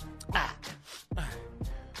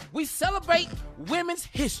 We celebrate women's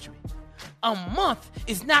history. A month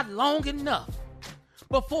is not long enough.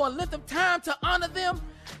 But for a length of time to honor them,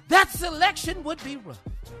 that selection would be rough.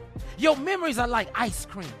 Your memories are like ice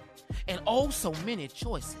cream and oh so many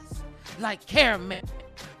choices. Like caramel,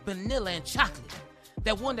 vanilla, and chocolate.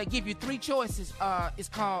 That one that give you three choices is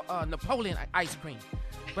called Napoleon ice cream.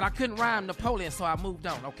 But I couldn't rhyme Napoleon, so I moved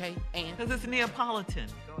on, okay? And Because it's Neapolitan.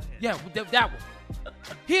 Go ahead. yeah, that one.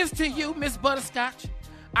 Here's to you, Miss Butterscotch.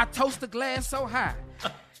 I toast a glass so high.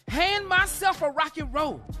 Hand myself a rock and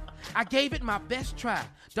roll. I gave it my best try.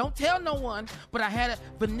 Don't tell no one, but I had a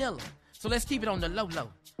vanilla. So let's keep it on the low.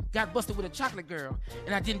 Got busted with a chocolate girl,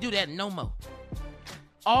 and I didn't do that no more.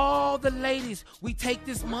 All the ladies we take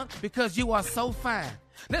this month because you are so fine.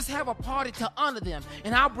 Let's have a party to honor them,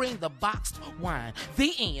 and I'll bring the boxed wine.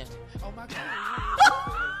 The end. Oh, my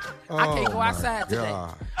God. I can't go outside today.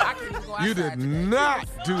 God. I can't even go outside You did today. not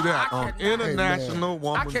do that on International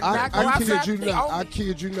Women's Day. I kid you not. I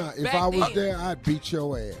kid you not. If I was there, I'd beat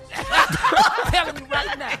your ass. I'm telling you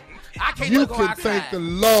right now. I can't You go can outside. thank the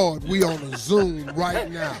Lord we on a Zoom right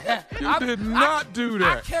now. You did not do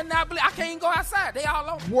that. I cannot believe. I can't even go outside. They all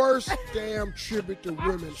on. Worst damn tribute to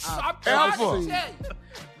women I'm I've trying ever to seen. tell you.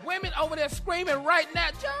 Women over there screaming right now,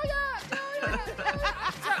 Joya.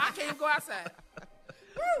 I can't even go outside.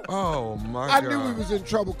 Oh, my I God. knew he was in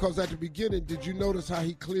trouble because at the beginning, did you notice how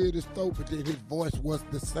he cleared his throat, but then his voice was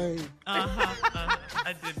the same?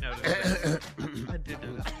 I did notice that. I did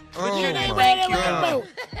notice that. But Oh, Junior, my thank you. God.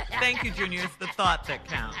 Thank you, Junior. It's the thought that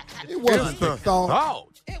counts. It wasn't the thought.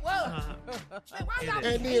 It was.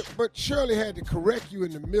 And then, but Shirley had to correct you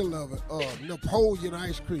in the middle of it. Napoleon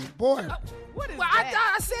ice cream. Boy, What is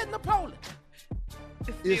that? I said Napoleon.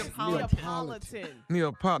 it's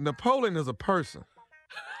Neapolitan. Napoleon is a person.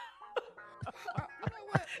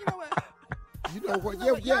 You know what?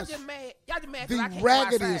 Y'all Yes. just mad. Y'all just mad 'cause The I can't go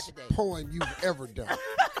outside raggediest today. poem you've ever done.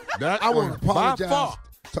 That I want to was by apologize far.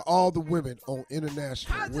 to all the women on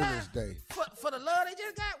International Women's Day. For the love they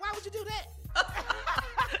just got, why would you do that?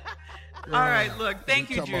 All right, look, thank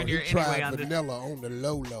you, Talking about Junior. He tried Anyway, on this. vanilla on the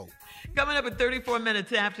low. Coming up at 34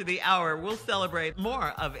 minutes after the hour, we'll celebrate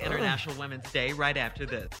more of International Women's Day right after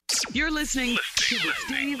this. You're listening to the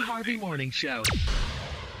Steve Harvey Morning Show.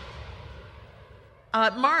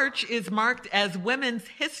 March is marked as Women's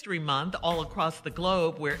History Month all across the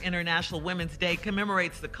globe, where International Women's Day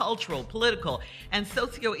commemorates the cultural, political, and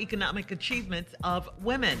socioeconomic achievements of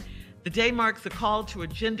women. The day marks a call to a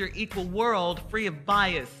gender-equal world free of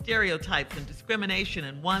bias, stereotypes, and discrimination,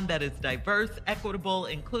 and one that is diverse, equitable,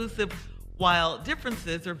 inclusive, while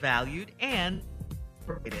differences are valued and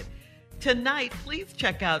celebrated. Tonight, please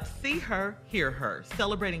check out See Her, Hear Her,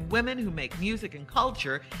 celebrating women who make music and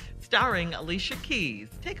culture, starring Alicia Keys.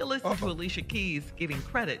 Take a listen to Alicia Keys giving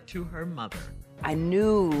credit to her mother. I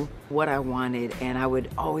knew what I wanted, and I would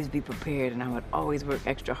always be prepared, and I would always work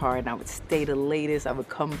extra hard, and I would stay the latest. I would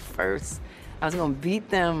come first. I was going to beat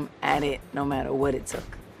them at it no matter what it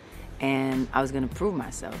took. And I was going to prove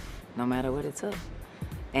myself no matter what it took.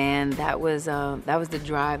 And that was the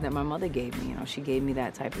drive that my mother gave me. You know, she gave me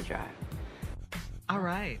that type of drive. All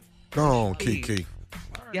right. Go on, Kiki.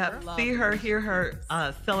 Yeah, See Her, Hear Her,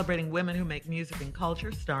 celebrating women who make music and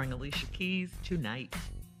culture, starring Alicia Keys tonight.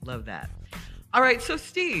 Love that. All right, so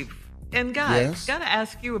Steve and guys, Yes? got to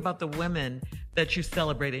ask you about the women that you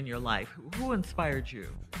celebrate in your life. Who inspired you?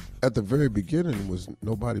 At the very beginning, it was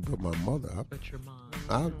nobody but my mother. But your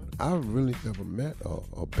mom. I really never met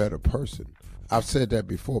a better person. I've said that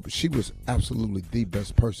before, but she was absolutely the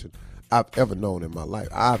best person I've ever known in my life.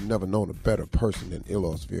 I've never known a better person than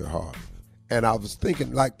Elos Veer Harvey. And I was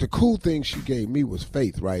thinking, like, the cool thing she gave me was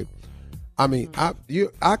faith, right? I mean, I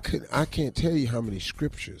can't tell you how many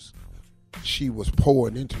scriptures she was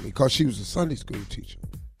pouring into me because she was a Sunday school teacher.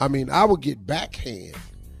 I mean, I would get backhand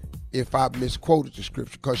if I misquoted the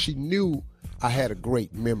scripture because she knew I had a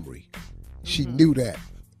great memory. She knew that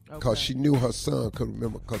because she knew her son could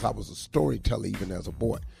remember because I was a storyteller even as a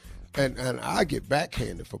boy. And I get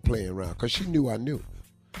backhanded for playing around because she knew I knew.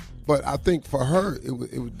 But I think for her,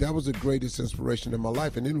 that was the greatest inspiration in my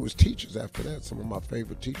life. And then it was teachers after that. Some of my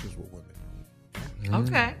favorite teachers were women.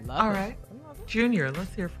 Okay, all right. Junior,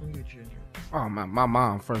 let's hear from you, Junior. Oh, my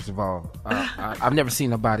mom, first of all. I've never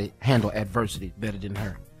seen nobody handle adversity better than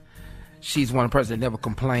her. She's one person that never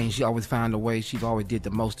complained. She always found a way. She always did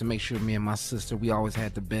the most to make sure me and my sister, we always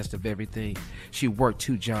had the best of everything. She worked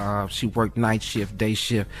 2 jobs. She worked night shift, day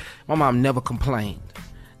shift. My mom never complained.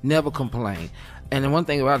 Never complained. And the one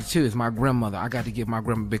thing about it, too, is my grandmother. I got to give my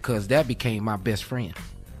grandmother because that became my best friend.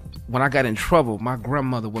 When I got in trouble, my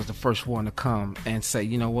grandmother was the first one to come and say,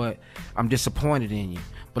 you know what, I'm disappointed in you,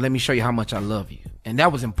 but let me show you how much I love you. And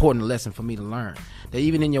that was an important lesson for me to learn, that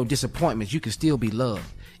even in your disappointments, you can still be loved.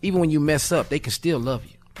 Even when you mess up, they can still love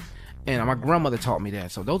you. And my grandmother taught me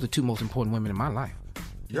that. So those are 2 most important women in my life.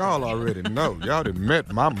 Y'all already know. Y'all done met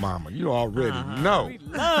my mama. You already know. We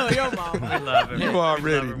love your mama. We love her. You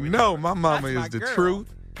already know. My mama That's is the my girl.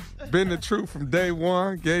 truth. Been the truth from day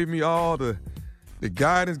one. Gave me all the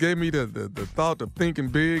guidance. Gave me the thought of thinking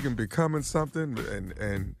big and becoming something.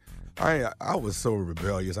 And I was so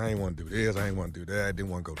rebellious. I ain't want to do this. I ain't want to do that. I didn't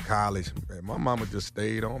want to go to college. And my mama just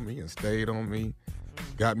stayed on me and stayed on me.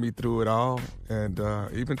 Got me through it all. And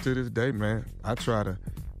even to this day, man, I try to.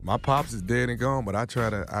 My pops is dead and gone, but I try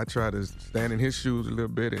to stand in his shoes a little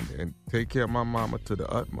bit and take care of my mama to the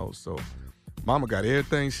utmost. So mama got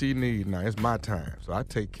everything she needs now. It's my time. So I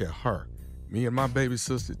take care of her. Me and my baby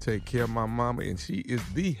sister take care of my mama, and she is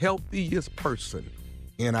the healthiest person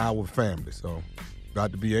in our family. So,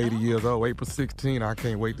 about to be 80 years old, April 16. I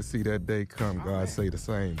can't wait to see that day come. God say the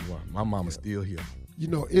same. Well, my mama's still here. You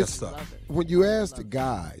know, it's when you ask the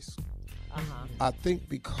guys, I think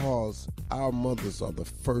because our mothers are the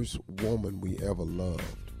first woman we ever loved.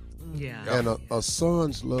 Yeah. And a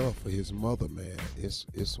son's love for his mother, man, it's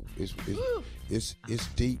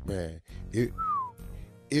deep, man.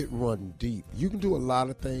 It run deep. You can do a lot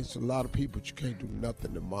of things to a lot of people, but you can't do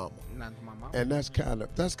nothing to mama. Not to my mama. And that's kind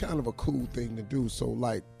of a cool thing to do. So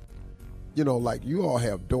like, you know, like you all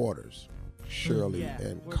have daughters, Shirley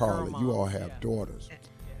and Carla. You all have daughters.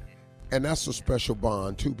 And that's a special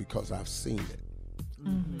bond too because I've seen it.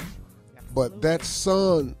 Mm-hmm. But that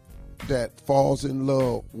son that falls in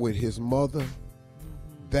love with his mother,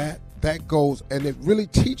 that goes, and it really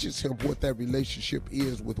teaches him what that relationship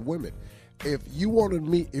is with women. If you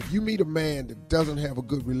meet a man that doesn't have a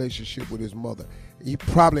good relationship with his mother, he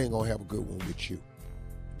probably ain't gonna have a good one with you.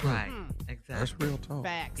 Right. Exactly. That's real talk.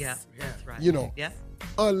 Facts. Yeah, that's right. You know, Yes.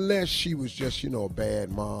 unless she was just, a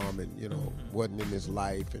bad mom and, wasn't in his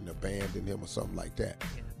life and abandoned him or something like that.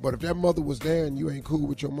 Yeah. But if that mother was there and you ain't cool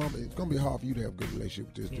with your mama, it's going to be hard for you to have a good relationship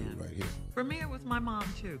with this dude right here. For me, it was my mom,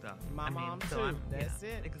 too, though. My mom, too. That's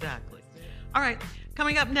it. Exactly. All right.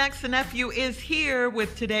 Coming up next, the nephew is here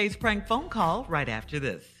with today's prank phone call right after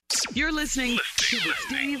this. You're listening to the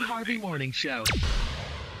Steve Harvey Morning Show.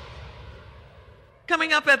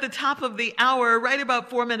 Coming up at the top of the hour, right about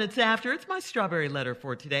 4 minutes after, it's my strawberry letter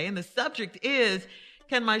for today. And the subject is,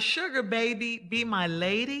 can my sugar baby be my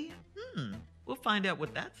lady? We'll find out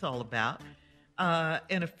what that's all about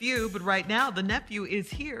in a few. But right now, the nephew is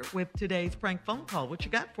here with today's prank phone call. What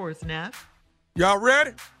you got for us, Neff? Y'all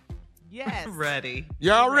ready? Yes. Ready.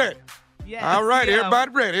 Y'all ready? Yes. All right, Yeah.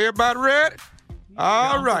 everybody ready? Everybody ready?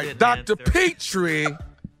 All right, Confident Dr. answer. Petrie,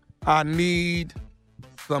 I need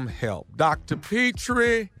some help. Dr.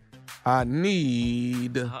 Petrie, I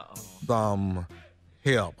need some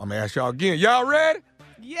help. I'm going to ask y'all again. Y'all ready?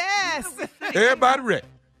 Yes. Everybody ready?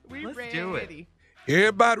 Let's do it. ready.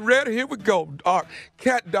 Everybody ready? Here we go.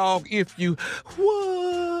 Cat dog, if you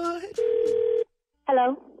would.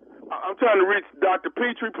 Hello? I'm trying to reach Dr.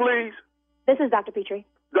 Petrie, please. This is Dr. Petrie.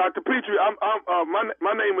 Dr. Petrie,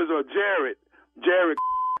 my name is Jared,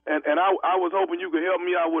 and I was hoping you could help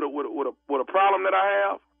me out with a problem that I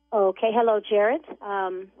have. Okay, hello, Jared.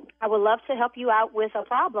 I would love to help you out with a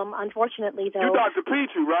problem. Unfortunately, though. You Dr.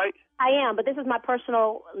 Petrie, right? I am, but this is my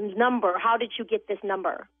personal number. How did you get this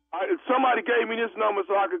number? Somebody gave me this number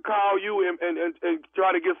so I could call you and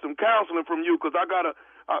try to get some counseling from you because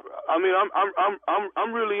I'm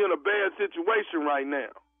really in a bad situation right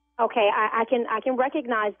now. Okay, I can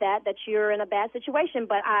recognize that you're in a bad situation,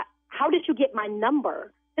 but how did you get my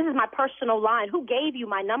number? This is my personal line. Who gave you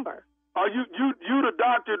my number? You the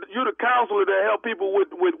doctor, you the counselor that help people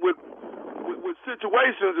with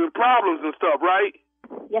situations and problems and stuff, right?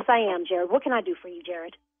 Yes, I am, Jared. What can I do for you,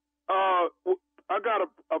 Jared? I got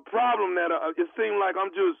a problem that it seems like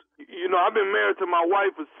I'm just, I've been married to my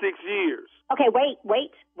wife for 6 years. Okay, wait,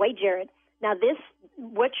 Jared. Now this,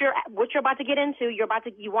 what you're about to get into, you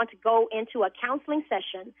want to go into a counseling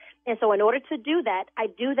session, and so in order to do that, I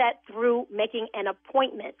do that through making an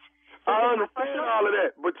appointment. So I understand all of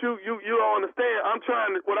that, but you don't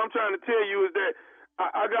understand. What I'm trying to tell you is that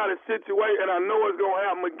I got a situation, and I know it's gonna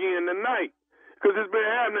happen again tonight. Because it's been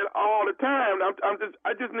happening all the time.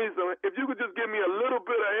 I just need some. If you could just give me a little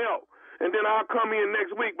bit of help, and then I'll come in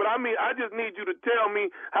next week. But I just need you to tell me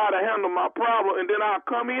how to handle my problem, and then I'll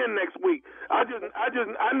come in next week. I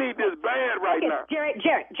need this bad right now.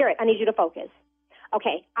 Jared, I need you to focus.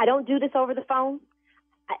 Okay, I don't do this over the phone.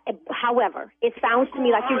 However, it sounds to me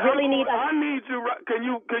like you really need. I need you. Can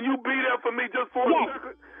you be there for me just for a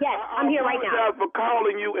second? Yes, I'm here right now. I apologize for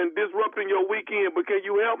calling you and disrupting your weekend, but can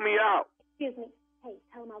you help me out? Excuse me. Hey,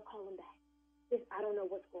 tell him I'll call him back. I don't know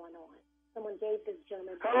what's going on. Someone gave this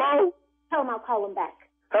gentleman. Hello? Tell him I'll call him back.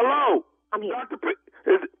 Hello? I'm here.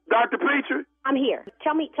 Is it Dr. Petrie? I'm here.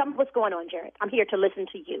 Tell me what's going on, Jared. I'm here to listen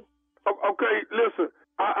to you. Okay, listen.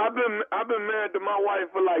 I've been married to my wife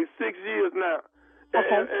for like 6 years now.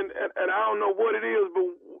 Okay. And I don't know what it is,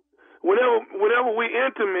 but whenever we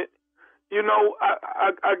intimate,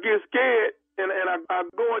 I get scared. And I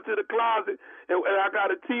go into the closet and I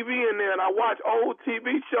got a TV in there and I watch old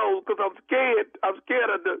TV shows because I'm scared. I'm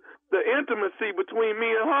scared of the intimacy between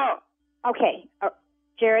me and her. Okay,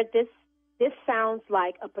 Jared, this sounds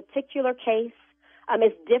like a particular case.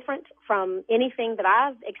 It's different from anything that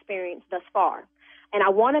I've experienced thus far, and I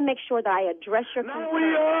want to make sure that I address your concern. Now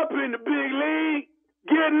we up in the big league,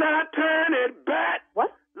 getting our turn at bat.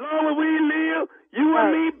 What? Long as we live, you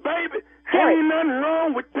and me, baby. Jared. Ain't nothing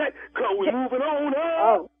wrong with that, because we're moving on up.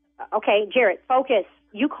 All Okay, Jared, focus.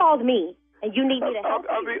 You called me, and you need me to help you.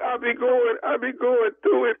 I'll be going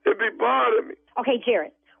through it. It be bothering me. Okay,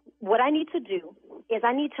 Jared, what I need to do is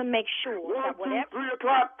I need to make sure 1, that 2, whatever... 3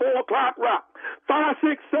 o'clock, 4 o'clock, rock. 5,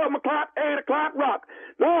 6, 7 o'clock, 8 o'clock, rock.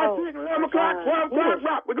 9, 10, 11 o'clock, 12 o'clock,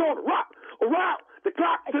 rock. We're going to rock around the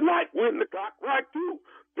clock tonight. When the clock right 2,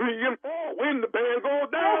 3, and 4. When the band goes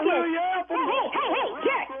down, Hey,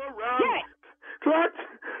 Jared. Clock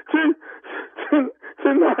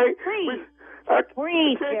tonight.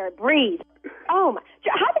 Breathe, Jared, breathe. Oh, my.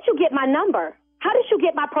 How did you get my number? How did you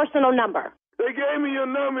get my personal number? They gave me your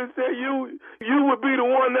number and said you would be the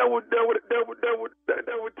one that would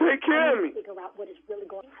take care of me. Figure out what is really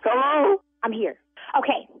going on. Hello? I'm here.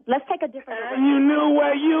 Okay, let's take a different. And you knew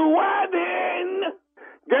where you were then.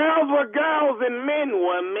 Girls were girls and men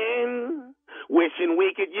were men. Wishing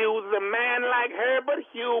we could use a man like Herbert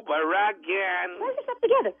Huber again. Pull yourself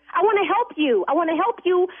together. I want to help you. And I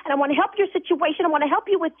want to help your situation. I want to help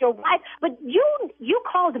you with your wife. But you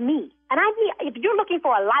called me, and if you're looking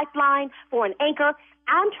for a lifeline, for an anchor,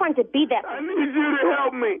 I'm trying to be that. I need you to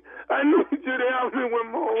help me. I need you to help me with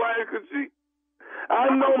my wife, because I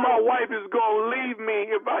know my wife is gonna leave me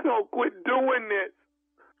if I don't quit doing this.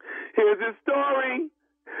 Here's a story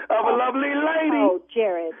of a lovely lady. Oh,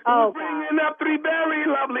 Jared. Oh, bringing up 3 very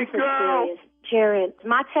lovely girls. Jared,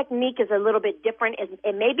 my technique is a little bit different.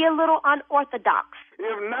 It may be a little unorthodox.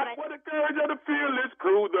 If not for the courage of the fearless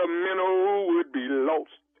crew, the minnow would be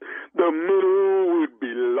lost. The minnow would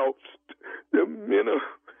be lost. The minnow.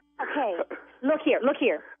 Okay, look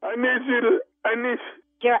here. I need you to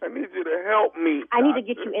help me. I need to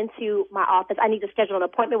get you into my office. I need to schedule an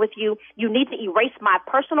appointment with you. You need to erase my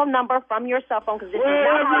personal number from your cell phone because this is not how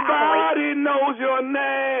I operate. Everybody knows your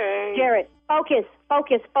name. Jared, focus,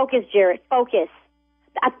 Jared, focus.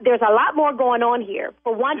 There's a lot more going on here.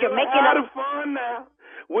 For one, you're making up fun now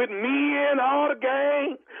with me and all the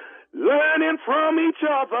gang, learning from each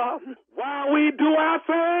other while we do our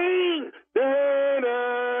thing.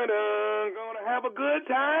 Gonna have a good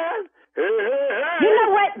time. Hey. You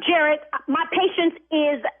know what, Jared? My patience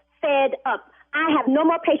is fed up. I have no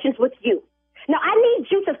more patience with you. Now, I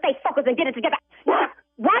need you to stay focused and get it together. What?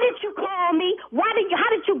 Why did you call me? How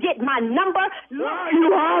did you get my number? Why are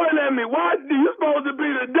you hollering at me? You're supposed to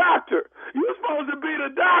be the doctor. You're supposed to be the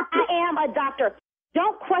doctor. I am a doctor.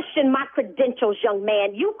 Don't question my credentials, young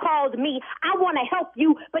man. You called me. I want to help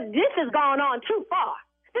you, but this has gone on too far.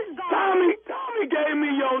 Tommy gave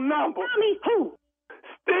me your number. Tommy who?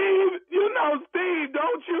 Steve, you know Steve,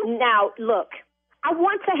 don't you? Now, look, I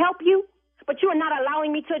want to help you, but you are not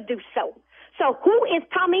allowing me to do so. So who is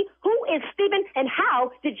Tommy? Who is Stephen? And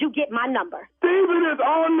how did you get my number? Stephen is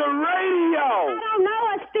on the radio. I don't know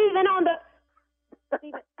a Stephen on the...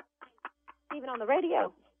 Stephen on the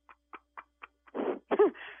radio?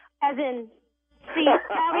 As in Steve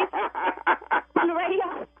Tommy on the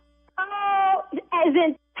radio? Oh, as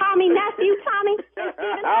in Tommy Nephew, Tommy?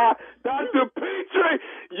 Dr. Petrie,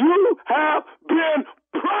 you have been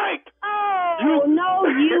pranked. Oh, no,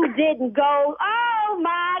 you didn't go. Oh,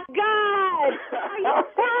 my God.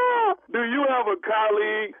 Do you have a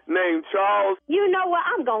colleague named Charles? You know what?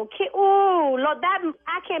 I'm going to kill. Oh, Lord,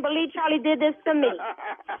 I can't believe Charlie did this to me.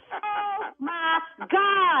 Oh, my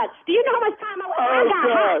God. Do you know how much time I got?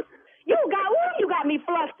 God. You got me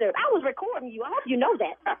flustered. I was recording you. I hope you know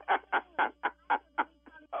that.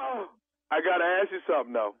 I got to ask you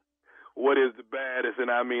something, though. What is the baddest, and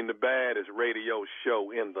I mean the baddest radio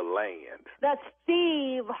show in the land? The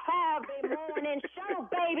Steve Harvey Morning Show,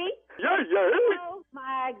 baby. Yeah. Oh,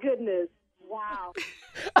 my goodness. Wow.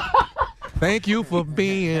 Thank you for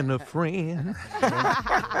being a friend.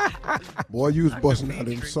 Boy, you was busting out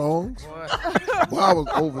them songs. Boy, I was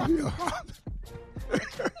over here.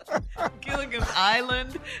 Gilligan's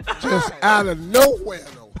Island. Just out of nowhere,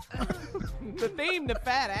 though. The theme to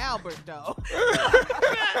Fat Albert, though.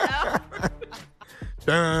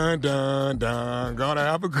 Dun, dun, dun. Gonna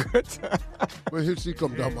have a good time. Well, here she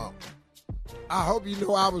come talking about. I hope you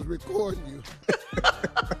know I was recording you.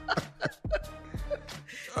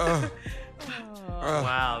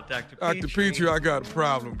 Wow, Dr. Petrie. Dr. Petrie, I got a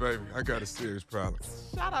problem, baby. I got a serious problem.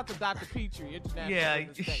 Shout out to Dr. Petrie, international. Yeah,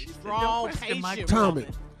 strong, patient. Tommy,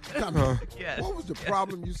 Yes. what was the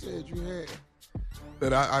problem you said you had?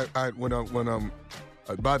 That I when I'm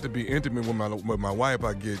about to be intimate with my wife,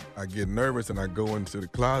 I get nervous and I go into the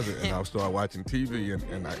closet and I start watching TV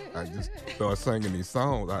and I just start singing these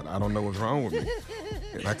songs. I don't know what's wrong with me,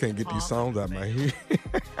 and I can't get these songs out of my head.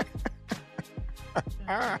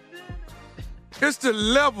 It's the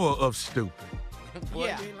level of stupid.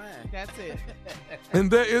 Yeah, that's it. And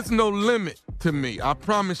there is no limit to me. I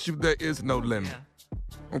promise you there is no limit.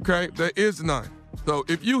 Okay? There is none. So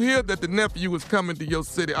if you hear that the nephew is coming to your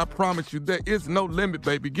city, I promise you there is no limit,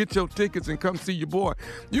 baby. Get your tickets and come see your boy.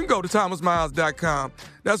 You can go to thomasmiles.com.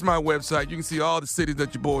 That's my website. You can see all the cities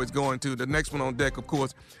that your boy is going to. The next one on deck, of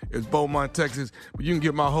course, is Beaumont, Texas. But you can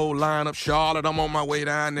get my whole lineup. Charlotte, I'm on my way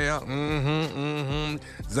down there.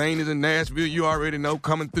 Zane is in Nashville. You already know,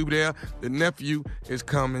 coming through there. The nephew is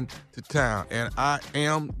coming to town. And I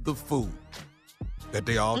am the fool that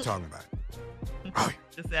they all talking about. Oh.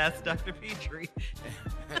 Just ask Dr. Petrie.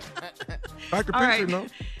 Dr. All Petrie, right. no?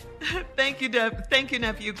 Thank you, Thank you,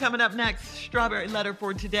 nephew. Coming up next, strawberry letter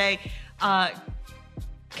for today.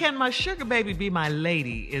 Can my sugar baby be my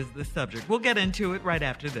lady is the subject. We'll get into it right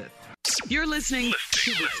after this. You're listening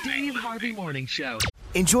to the Steve Harvey Morning Show.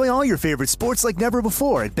 Enjoy all your favorite sports like never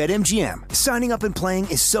before at BetMGM. Signing up and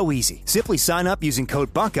playing is so easy. Simply sign up using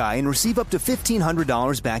code Buckeye and receive up to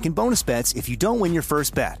 $1,500 back in bonus bets if you don't win your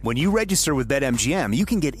first bet. When you register with BetMGM, you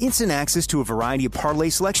can get instant access to a variety of parlay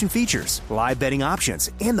selection features, live betting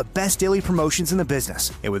options, and the best daily promotions in the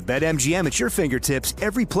business. And with BetMGM at your fingertips,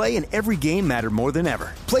 every play and every game matter more than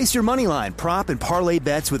ever. Place your moneyline, prop, and parlay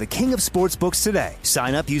bets with the king of sportsbooks today.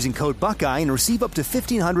 Sign up using code Buckeye and receive up to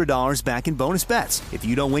 $1,500 back in bonus bets if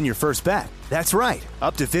you don't win your first bet. That's right,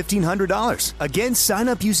 up to $1,500. Again, sign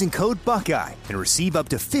up using code Buckeye and receive up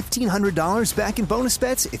to $1,500 back in bonus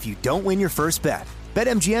bets if you don't win your first bet.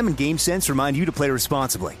 BetMGM and GameSense remind you to play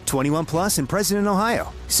responsibly. 21 plus and present in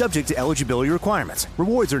Ohio. Subject to eligibility requirements.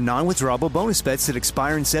 Rewards are non-withdrawable bonus bets that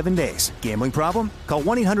expire in 7 days. Gambling problem? Call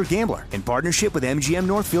 1-800-GAMBLER in partnership with MGM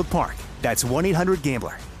Northfield Park. That's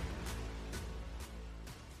 1-800-GAMBLER.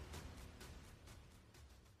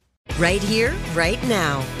 Right here, right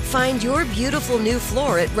now. Find your beautiful new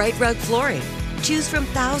floor at Right Rug Flooring. Choose from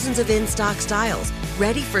thousands of in-stock styles,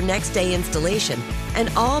 ready for next day installation, and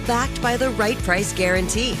all backed by the right price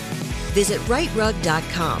guarantee. Visit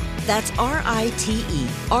rightrug.com. That's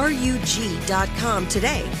RITERUG.com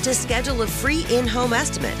today to schedule a free in-home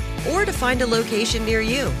estimate or to find a location near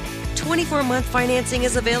you. 24-month financing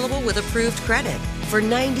is available with approved credit. For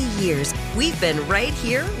 90 years, we've been right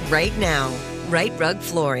here, right now. Right Rug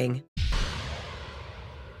Flooring.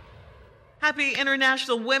 Happy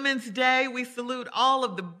International Women's Day. We salute all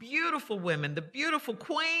of the beautiful women, the beautiful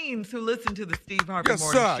queens who listen to the Steve Harvey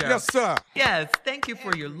Morning Show. Yes, sir. Yes, thank you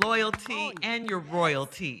for your loyalty and your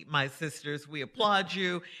royalty, my sisters. We applaud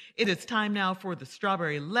you. It is time now for the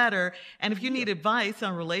Strawberry Letter. And if you need advice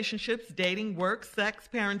on relationships, dating, work, sex,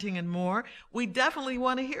 parenting, and more, we definitely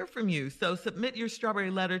want to hear from you. So submit your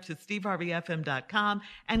Strawberry Letter to steveharveyfm.com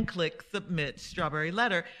and click Submit Strawberry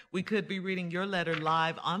Letter. We could be reading your letter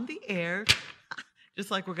live on the air, just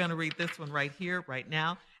like we're going to read this one right here, right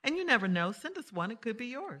now. And you never know. Send us one. It could be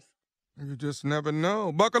yours. You just never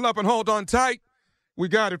know. Buckle up and hold on tight. We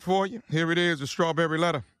got it for you. Here it is, the Strawberry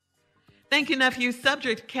Letter. Thank you, nephew.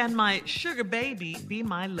 Subject, can my sugar baby be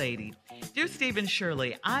my lady? Dear Steve and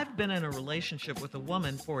Shirley, I've been in a relationship with a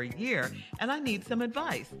woman for a year, and I need some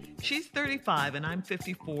advice. She's 35 and I'm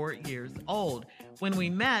 54 years old. When we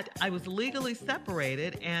met, I was legally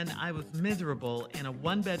separated and I was miserable in a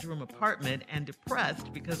one-bedroom apartment and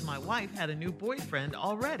depressed because my wife had a new boyfriend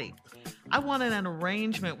already. I wanted an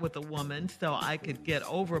arrangement with a woman so I could get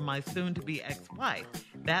over my soon-to-be ex-wife.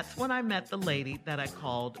 That's when I met the lady that I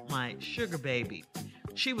called my sugar baby.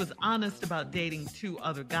 She was honest about dating 2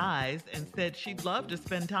 other guys and said she'd love to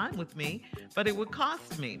spend time with me, but it would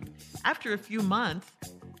cost me. After a few months,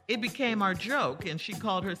 it became our joke, and she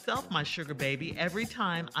called herself my sugar baby every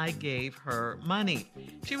time I gave her money.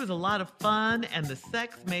 She was a lot of fun, and the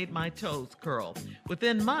sex made my toes curl.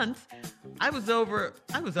 Within months, I was over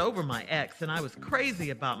my ex, and I was crazy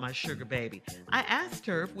about my sugar baby. I asked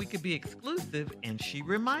her if we could be exclusive, and she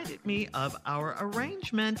reminded me of our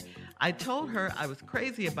arrangement. I told her I was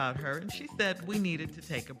crazy about her, and she said we needed to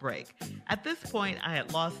take a break. At this point, I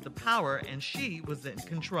had lost the power, and she was in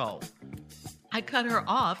control. I cut her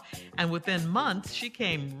off, and within months, she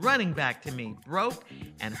came running back to me, broke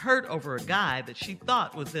and hurt over a guy that she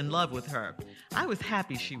thought was in love with her. I was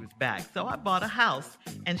happy she was back, so I bought a house,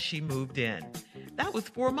 and she moved in. That was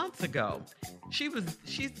 4 months ago. She's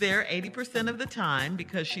there 80% of the time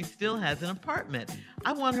because she still has an apartment.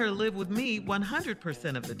 I want her to live with me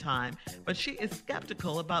 100% of the time, but she is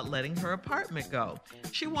skeptical about letting her apartment go.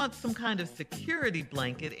 She wants some kind of security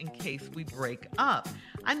blanket in case we break up.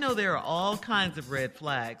 I know there are all kinds of red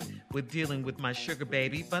flags with dealing with my sugar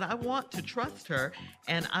baby, but I want to trust her,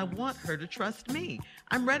 and I want her to trust me.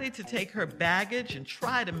 I'm ready to take her baggage and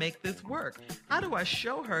try to make this work. How do I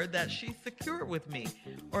show her that she's secure with me?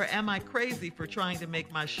 Or am I crazy for trying to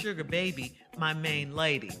make my sugar baby my main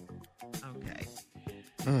lady? Okay.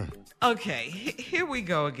 Okay, here we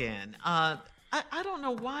go again. I don't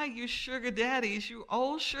know why you sugar daddies, you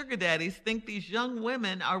old sugar daddies, think these young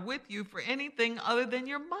women are with you for anything other than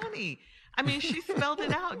your money. I mean, she spelled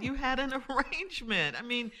it out. You had an arrangement. I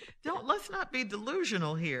mean, let's not be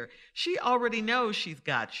delusional here. She already knows she's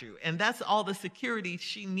got you, and that's all the security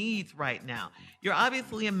she needs right now. You're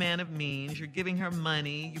obviously a man of means. You're giving her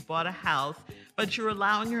money. You bought a house, but you're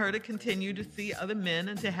allowing her to continue to see other men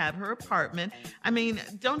and to have her apartment. I mean,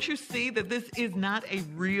 don't you see that this is not a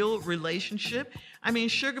real relationship? I mean,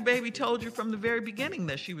 Sugar Baby told you from the very beginning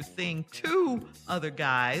that she was seeing 2 other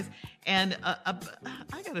guys. And I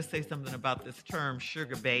got to say something about this term,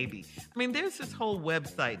 Sugar Baby. I mean, there's this whole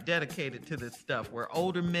website dedicated to this stuff where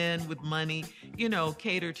older men with money,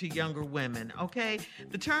 cater to younger women, okay?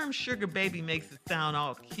 The term Sugar Baby makes it sound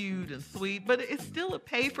all cute and sweet, but it's still a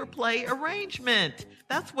pay-for-play arrangement.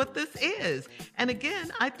 That's what this is. And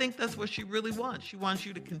again, I think that's what she really wants. She wants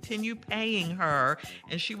you to continue paying her,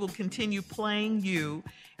 and she will continue playing you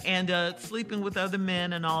and sleeping with other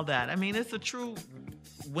men and all that. I mean, it's a true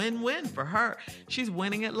win-win for her. She's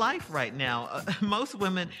winning at life right now. Most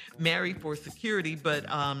women marry for security, but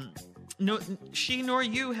no, she nor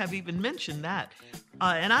you have even mentioned that.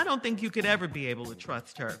 And I don't think you could ever be able to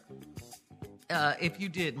trust her if you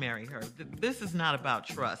did marry her. This is not about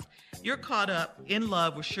trust. You're caught up in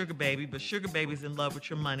love with Sugar Baby, but Sugar Baby's in love with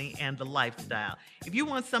your money and the lifestyle. If you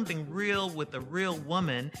want something real with a real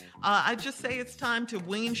woman, I just say it's time to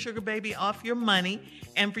wean Sugar Baby off your money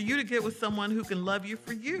and for you to get with someone who can love you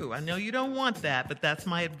for you. I know you don't want that, but that's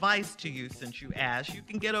my advice to you since you asked. You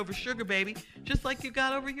can get over Sugar Baby just like you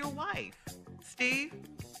got over your wife. Steve?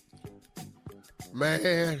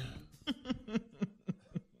 Man.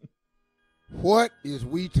 What is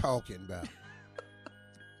we talking about?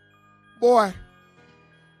 Boy,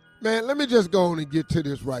 man, let me just go on and get to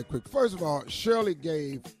this right quick. First of all, Shirley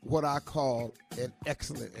gave what I call an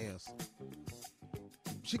excellent answer.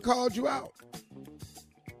 She called you out.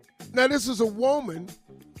 Now, this is a woman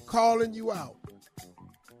calling you out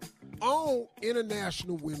on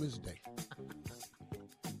International Women's Day.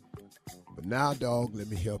 But now, dog, let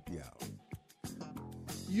me help you out.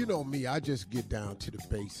 You know me, I just get down to the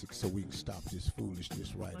basics so we can stop this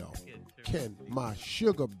foolishness right off. Can my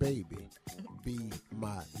sugar baby be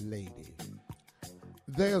my lady?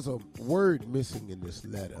 There's a word missing in this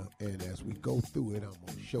letter, and as we go through it, I'm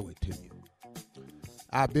going to show it to you.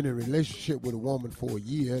 I've been in a relationship with a woman for a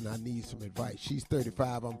year, and I need some advice. She's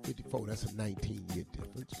 35, I'm 54. That's a 19-year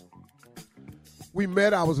difference. We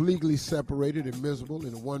met, I was legally separated and miserable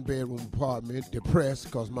in a one-bedroom apartment, depressed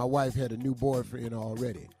because my wife had a new boyfriend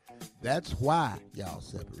already. That's why y'all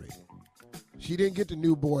separated. She didn't get the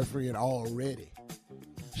new boyfriend already.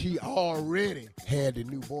 She already had the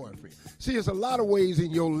new boyfriend. See, there's a lot of ways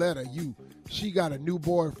in your letter she got a new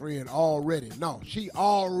boyfriend already. No, she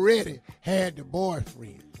already had the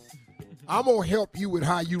boyfriend. I'm going to help you with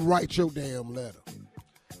how you write your damn letter.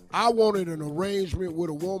 I wanted an arrangement with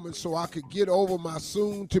a woman so I could get over my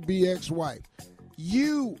soon-to-be ex-wife.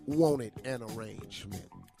 You wanted an arrangement.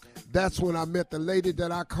 That's when I met the lady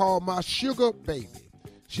that I call my sugar baby.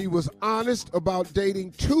 She was honest about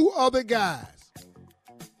dating 2 other guys.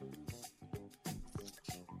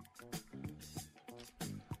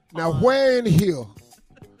 Now, where in here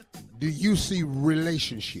do you see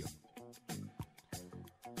relationship?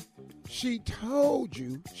 She told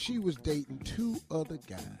you she was dating 2 other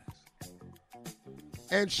guys.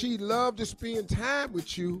 And she loved to spend time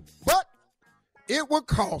with you, but it would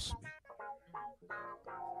cost me.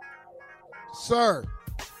 Sir,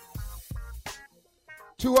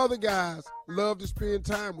 2 other guys love to spend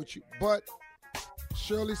time with you, but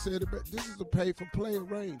Shirley said this is a pay-for-play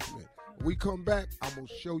arrangement. When we come back, I'm going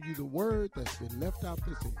to show you the word that's been left out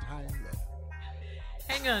this entire letter.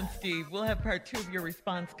 Hang on, Steve. We'll have part 2 of your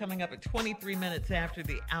response coming up at 23 minutes after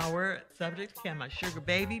the hour. Subject, can my sugar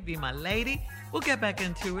baby be my lady? We'll get back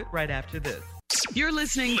into it right after this. You're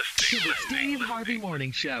listening to the Steve Harvey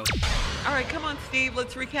Morning Show. All right, come on, Steve.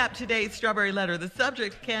 Let's recap today's Strawberry Letter. The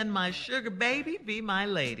subject, can my sugar baby be my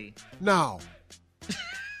lady? No.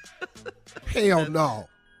 Hell no.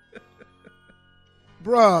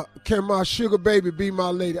 Bruh, can my sugar baby be my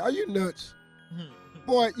lady? Are you nuts?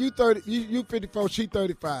 Boy, you 54, she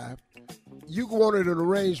 35. You wanted an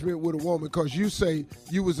arrangement with a woman because you say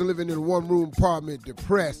you was living in a one-room apartment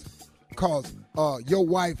depressed because your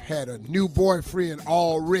wife had a new boyfriend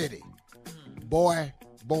already. Boy,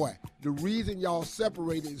 the reason y'all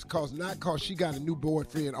separated is not because she got a new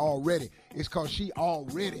boyfriend already. It's because she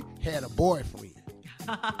already had a boyfriend.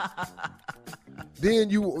 Then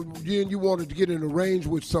you wanted to get in a range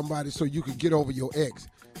with somebody so you could get over your ex.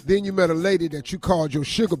 Then you met a lady that you called your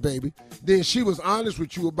sugar baby. Then she was honest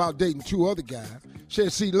with you about dating 2 other guys. She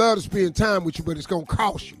said, see, love to spend time with you, but it's going to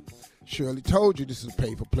cost you. Shirley told you this is a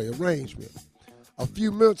pay-for-play arrangement. A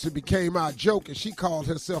few months it became our joke, and she called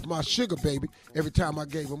herself my sugar baby every time I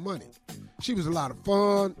gave her money. She was a lot of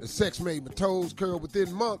fun. The sex made my toes curl.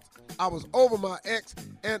 Within months, I was over my ex,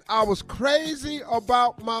 and I was crazy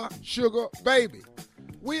about my sugar baby.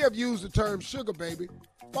 We have used the term sugar baby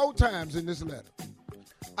 4 times in this letter.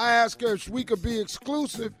 I asked her if we could be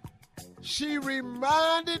exclusive. She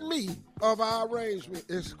reminded me of our arrangement.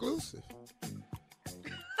 Exclusive.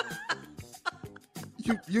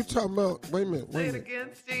 You talking about, wait a minute. Say it again,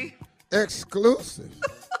 Steve. Exclusive.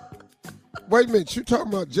 Wait a minute, you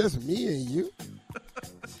talking about just me and you?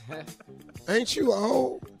 Ain't you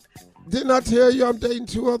old? Didn't I tell you I'm dating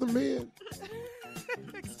 2 other men?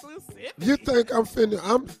 Exclusive. You think I'm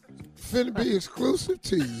finna be exclusive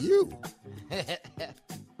to you?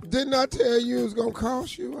 Didn't I tell you it was gonna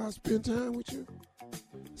cost you? I'll spend time with you.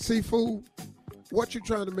 Seafood, what you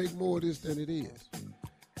trying to make more of this than it is?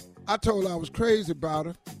 I told her I was crazy about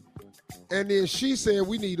her, and then she said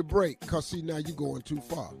we need a break because, see, now you going too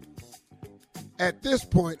far. At this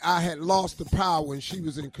point, I had lost the power and she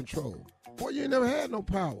was in control. Boy, you ain't never had no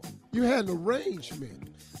power. You had an arrangement.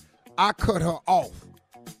 I cut her off,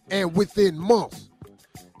 and within months,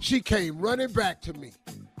 she came running back to me.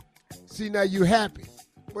 See, now you happy,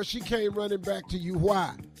 but she came running back to you.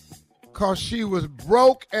 Why? Because she was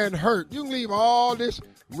broke and hurt. You can leave all this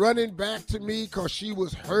running back to me because she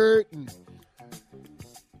was hurt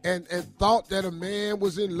and thought that a man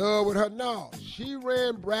was in love with her. No, she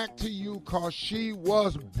ran back to you because she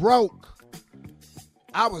was broke.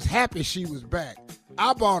 I was happy she was back.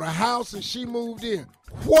 I bought a house and she moved in.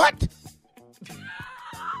 What?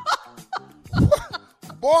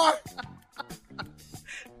 Boy,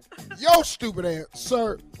 yo stupid ass.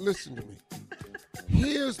 Sir, listen to me.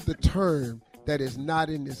 Here's the term that is not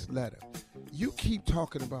in this letter. You keep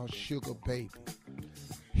talking about sugar baby.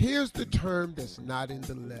 Here's the term that's not in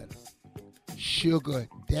the letter. Sugar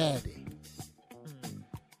daddy.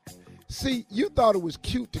 See, you thought it was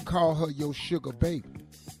cute to call her your sugar baby.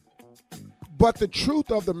 But the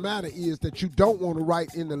truth of the matter is that you don't want to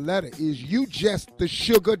write in the letter is you just the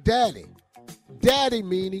sugar daddy. Daddy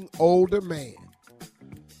meaning older man.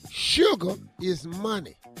 Sugar is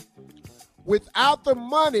money. Without the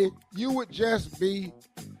money, you would just be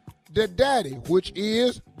the daddy, which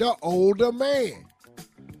is the older man.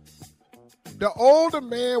 The older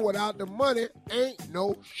man without the money ain't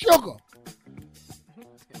no sugar.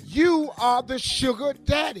 You are the sugar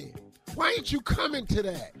daddy. Why ain't you coming to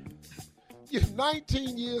that? You're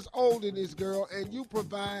 19 years old in this girl and you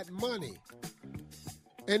provide money.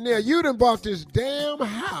 And now you done bought this damn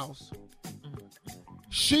house.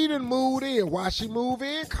 She done moved in. Why she moved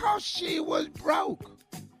in? Because she was broke.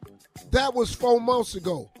 That was 4 months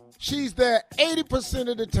ago. She's there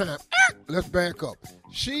 80% of the time. Let's back up.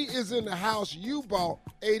 She is in the house you bought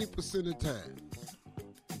 80% of the time.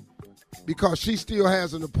 Because she still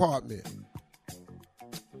has an apartment.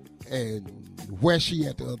 And where she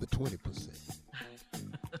at the other 20%?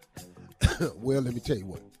 Well, let me tell you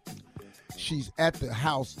what. She's at the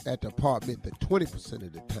house, at the apartment, the 20%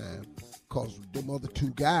 of the time, because them other 2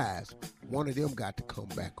 guys, one of them got to come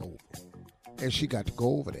back over. And she got to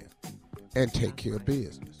go over there and take care of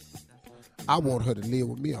business. I want her to live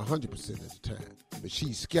with me 100% of the time. But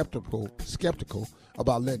she's skeptical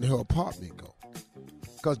about letting her apartment go.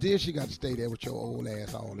 Because then she got to stay there with your old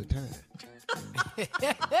ass all the time.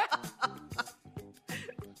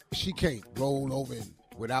 She can't roll over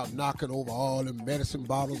without knocking over all the medicine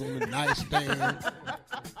bottles on the nightstand.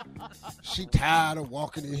 She tired of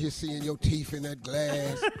walking in here seeing your teeth in that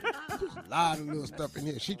glass. There's a lot of little stuff in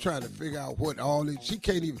here. She trying to figure out what all this. She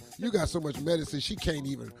can't even, you got so much medicine, she can't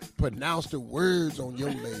even pronounce the words on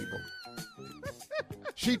your label.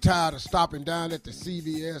 She tired of stopping down at the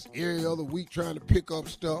CVS every other week trying to pick up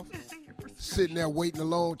stuff. Sitting there waiting a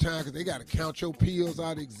long time because they got to count your pills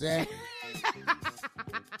out exactly.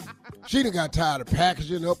 She done got tired of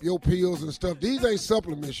packaging up your pills and stuff. These ain't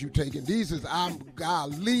supplements you taking. These is, I'll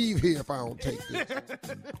leave here if I don't take this.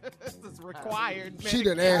 This is required. She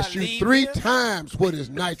done asked you 3 times what is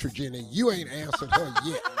nitrogen, and you ain't answered her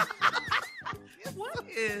yet. What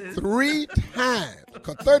is? 3 times.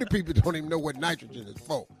 Because 30 people don't even know what nitrogen is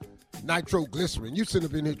for. Nitroglycerin. You sit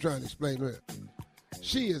up in here trying to explain to her.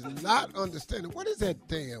 She is not understanding. What is that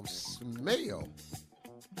damn smell?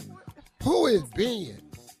 Who is Ben?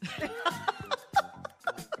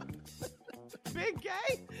 Big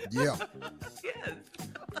gay? Yeah. Yes.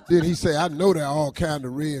 Then he say, I know there are all kind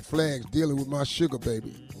of red flags dealing with my sugar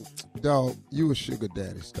baby. Dog, you a sugar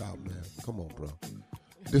daddy. Stop, man. Come on, bro.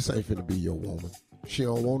 This ain't finna be your woman. She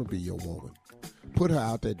don't want to be your woman. Put her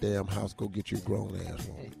out that damn house. Go get you a grown-ass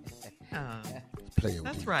woman. Playing with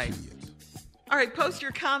That's these right. kids. All right, post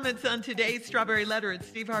your comments on today's Strawberry Letter at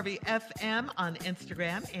Steve Harvey FM on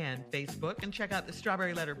Instagram and Facebook, and check out the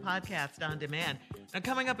Strawberry Letter podcast on demand. Now,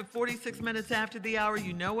 coming up at 46 minutes after the hour,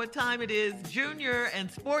 you know what time it is, Junior and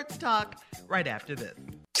Sports Talk, right after this.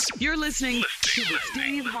 You're listening to the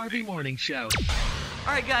Steve Harvey Morning Show.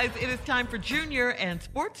 All right, guys, it is time for Junior and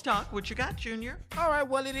Sports Talk. What you got, Junior? All right,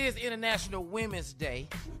 well, it is International Women's Day,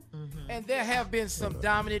 and there have been some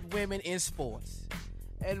dominant women in sports.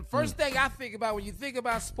 And first thing I think about when you think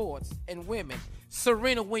about sports and women,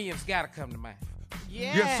 Serena Williams got to come to mind.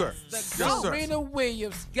 Yes, sir. Serena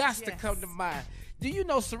Williams got to come to mind. Do you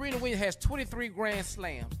know Serena Williams has 23 Grand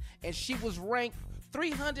Slams, and she was ranked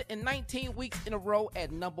 319 weeks in a row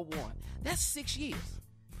at number one? That's 6 years.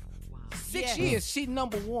 6 years, she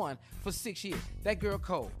number one for 6 years. That girl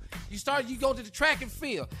cold. You go to the track and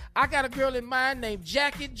field. I got a girl in mind named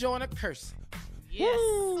Jackie Joyner Kersey. Yes.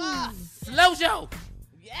 Flojo.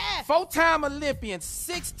 Yes. 4-time Olympian,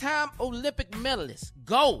 6-time Olympic medalist,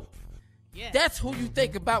 gold. Yes. That's who you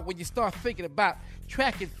think about when you start thinking about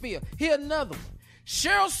track and field. Here another one,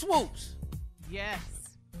 Cheryl Swoops. Yes.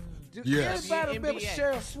 Everybody remember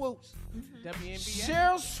Cheryl Swoops? WNBA.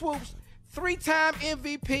 Cheryl Swoops, 3-time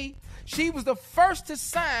MVP. She was the first to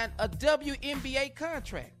sign a WNBA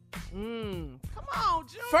contract. Come on,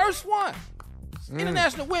 Junior. First one.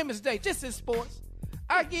 International Women's Day, just in sports.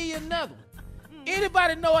 I'll give you another one.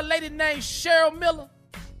 Anybody know a lady named Cheryl Miller?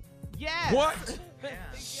 Yes. What?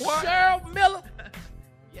 What? Cheryl Miller.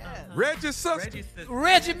 Yes. Reggie's sister?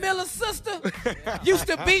 Reggie Miller's sister used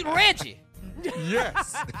to beat Reggie.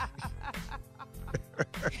 Yes.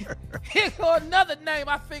 Here's another name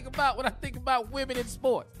I think about when I think about women in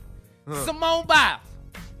sports. Simone Biles.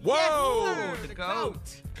 Whoa. Yes, the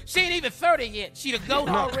GOAT. She ain't even 30 yet. She the GOAT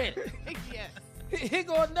already. Yes. Here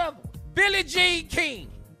go another one. Billie Jean King.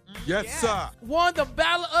 Yes, sir. Won the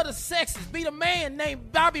Battle of the Sexes. Beat a man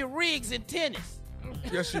named Bobby Riggs in tennis.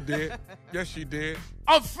 Yes, she did. Yes, she did.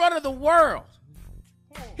 In front of the world.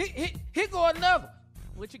 Here go another one.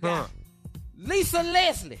 What you got? Lisa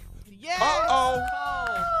Leslie. Yes.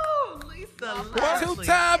 Oh, Lisa Leslie.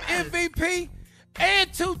 2-time MVP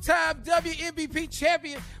and 2-time WNBP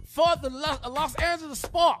champion for the Los Angeles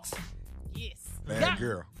Sparks. Yes. Bad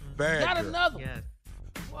girl. Bad Got girl. another one. Yes.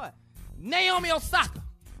 What? Naomi Osaka.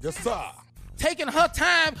 Yes, sir. Taking her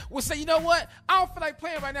time will say, you know what? I don't feel like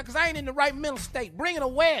playing right now because I ain't in the right mental state. Bringing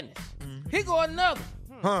awareness. Here go another.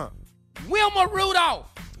 Wilma Rudolph.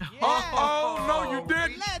 Oh, no, you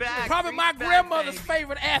didn't. Probably my grandmother's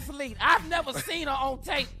favorite athlete. I've never seen her on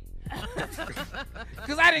tape.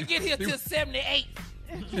 Because I didn't get here till 78.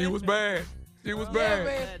 She was bad. She was Yeah, bad.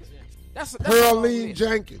 man. That's Pearline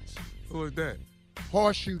Jenkins, Who was that?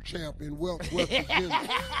 horseshoe champion, West Virginia.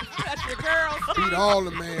 That's your girl. Beat all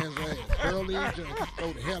the man's ass. Pearline Jenkins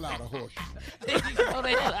throw the hell out of horseshoe.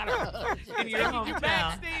 In your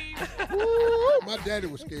hometown. My daddy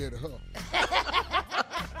was scared of her.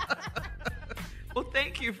 Well,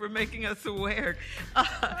 thank you for making us aware.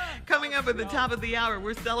 Coming up at the top of the hour,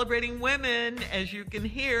 we're celebrating women, as you can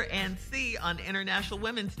hear and see on International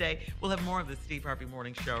Women's Day. We'll have more of the Steve Harvey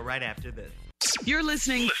Morning Show right after this. You're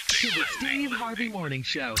listening to the Steve Harvey Morning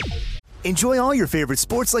Show. Enjoy all your favorite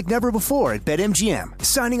sports like never before at BetMGM.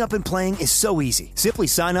 Signing up and playing is so easy. Simply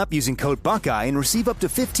sign up using code Buckeye and receive up to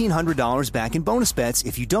 $1,500 back in bonus bets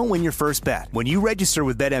if you don't win your first bet. When you register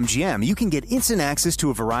with BetMGM, you can get instant access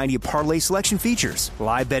to a variety of parlay selection features,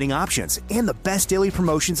 live betting options, and the best daily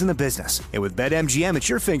promotions in the business. And with BetMGM at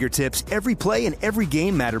your fingertips, every play and every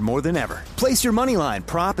game matter more than ever. Place your moneyline,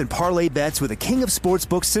 prop, and parlay bets with the king of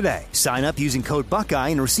sportsbooks today. Sign up using code Buckeye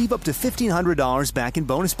and receive up to $1,500 back in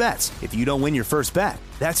bonus bets if you don't win your first bet.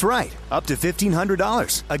 That's right, up to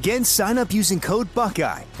 $1,500. Again, sign up using code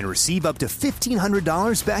Buckeye and receive up to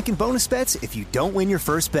 $1,500 back in bonus bets if you don't win your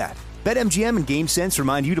first bet. BetMGM and GameSense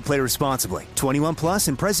remind you to play responsibly. 21 plus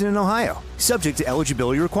and present in Ohio. Subject to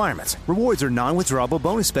eligibility requirements. Rewards are non-withdrawable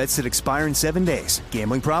bonus bets that expire in 7 days.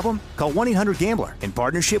 Gambling problem? Call 1-800-GAMBLER in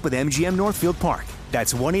partnership with MGM Northfield Park.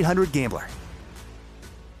 That's 1-800-GAMBLER.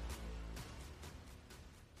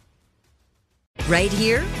 Right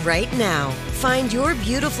here, right now. Find your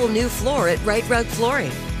beautiful new floor at Right Rug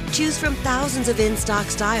Flooring. Choose from thousands of in-stock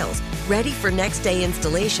styles, ready for next day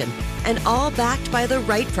installation, and all backed by the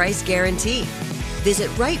right price guarantee. Visit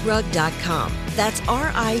rightrug.com. That's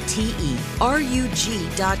RITERUG.com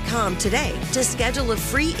today to schedule a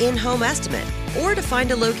free in-home estimate or to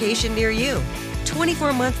find a location near you.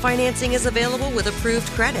 24-month financing is available with approved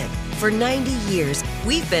credit. For 90 years,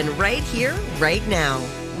 we've been right here, right now.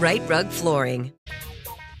 Right Rug Flooring.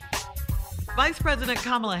 Vice President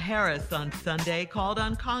Kamala Harris on Sunday called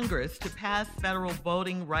on Congress to pass federal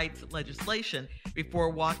voting rights legislation before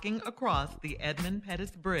walking across the Edmund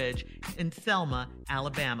Pettus Bridge in Selma,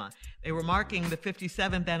 Alabama. They were marking the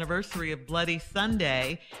 57th anniversary of Bloody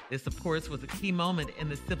Sunday. This, of course, was a key moment in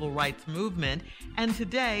the civil rights movement. And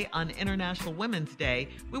today, on International Women's Day,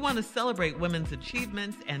 we want to celebrate women's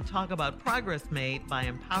achievements and talk about progress made by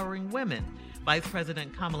empowering women. Vice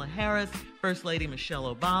President Kamala Harris, First Lady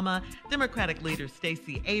Michelle Obama, Democratic leader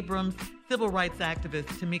Stacey Abrams, civil rights activist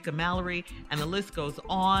Tamika Mallory, and the list goes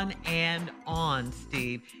on and on,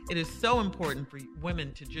 Steve. It is so important for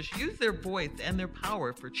women to just use their voice and their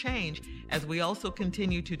power for change as we also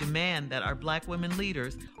continue to demand that our Black women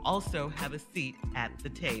leaders also have a seat at the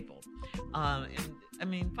table.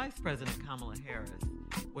 Vice President Kamala Harris,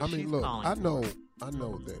 I know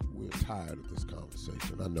that we're tired of this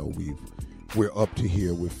conversation. I know we're up to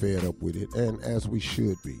here, we're fed up with it, and as we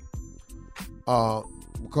should be.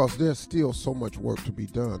 Because there's still so much work to be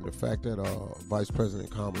done. The fact that Vice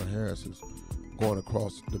President Kamala Harris is going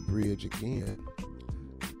across the bridge again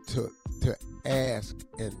to ask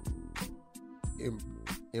and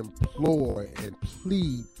implore and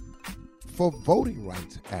plead for Voting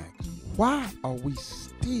Rights Act. Why are we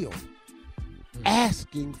still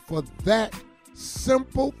asking for that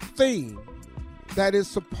simple thing that is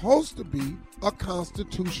supposed to be a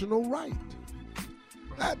constitutional right?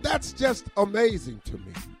 That's just amazing to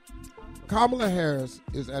me. Kamala Harris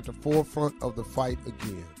is at the forefront of the fight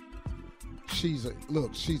again. She's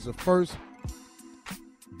the first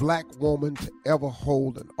Black woman to ever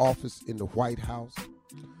hold an office in the White House.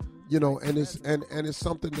 And it's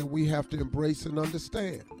something that we have to embrace and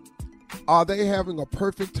understand. Are they having a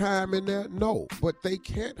perfect time in there? No, but they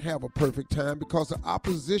can't have a perfect time because the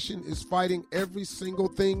opposition is fighting every single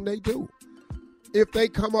thing they do. If they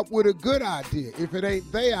come up with a good idea, if it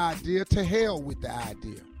ain't their idea, to hell with the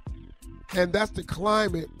idea. And that's the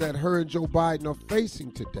climate that her and Joe Biden are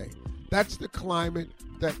facing today. That's the climate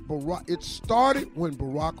that it started when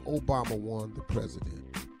Barack Obama won the presidency.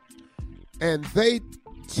 And they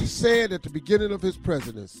said at the beginning of his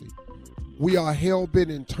presidency, we are hell-bent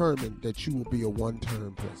and determined that you will be a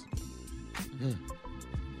one-term president.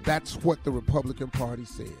 That's what the Republican Party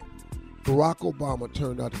said. Barack Obama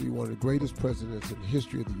turned out to be one of the greatest presidents in the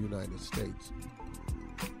history of the United States.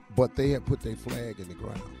 But they had put their flag in the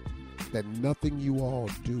ground that nothing you all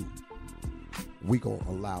do, we going to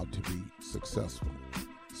allow to be successful.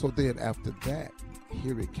 So then after that,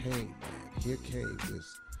 here it came, man. Here came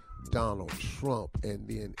this Donald Trump, and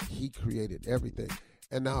then he created everything.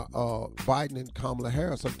 And now Biden and Kamala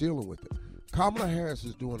Harris are dealing with it. Kamala Harris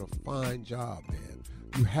is doing a fine job, man.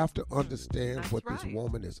 You have to understand what this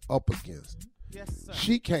woman is up against. Yes, sir.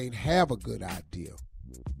 She can't have a good idea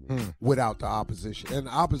without the opposition. And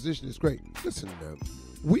the opposition is great. Listen, man,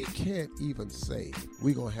 we can't even say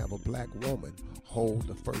we're going to have a Black woman hold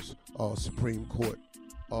the first Supreme Court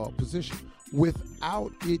position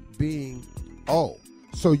without it being,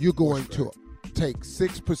 so you're going to take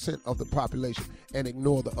 6% of the population and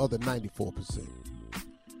ignore the other 94%.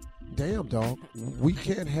 Damn, dog. We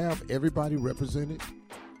can't have everybody represented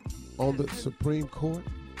on the Supreme Court.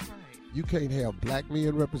 You can't have Black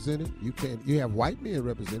men represented. You have white men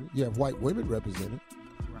represented. You have white women represented.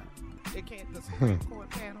 Right. It can't, the Supreme Court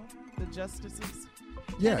panel, the justices.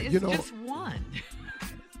 Yeah, it's just one.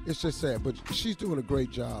 It's just sad, but she's doing a great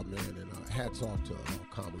job, man, and hats off to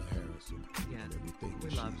Kamala Harris and everything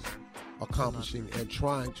that she's accomplishing and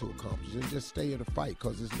trying to accomplish, and just stay in the fight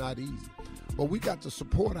because it's not easy. But we got to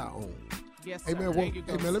support our own. Yes, hey, man,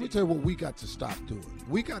 let me tell you what we got to stop doing.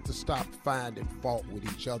 We got to stop finding fault with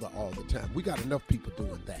each other all the time. We got enough people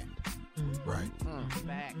doing that. Right?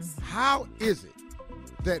 Facts. How is it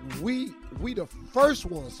that we the first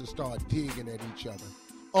ones to start digging at each other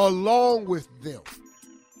along with them?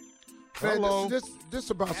 Man,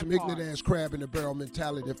 this about some ignorant ass crab in the barrel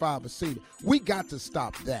mentality if I ever seen it. We got to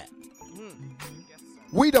stop that.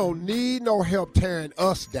 We don't need no help tearing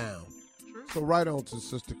us down. So right on to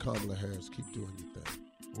Sister Kamala Harris. Keep doing your thing.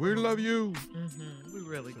 We love you. Mm-hmm. We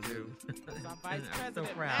really do. Our Vice President, so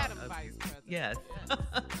proud Madam Vice President. Yes.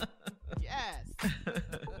 Yes.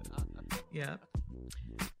 Yeah.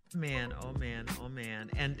 Man, oh man, oh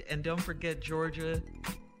man. And don't forget Georgia,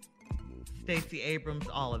 Stacey Abrams,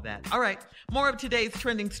 all of that. All right. More of today's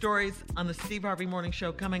trending stories on the Steve Harvey Morning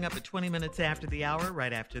Show coming up at 20 minutes after the hour,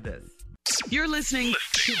 right after this. You're listening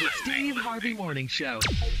to the Steve Harvey Morning Show.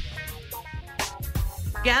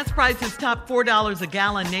 Gas prices topped $4 a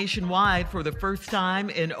gallon nationwide for the first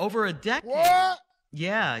time in over a decade. What?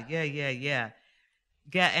 Yeah.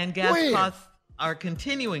 And gas costs are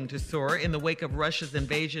continuing to soar in the wake of Russia's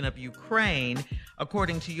invasion of Ukraine.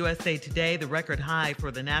 According to USA Today, the record high for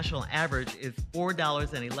the national average is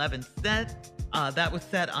 $4.11. That was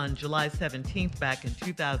set on July 17th back in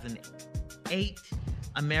 2008.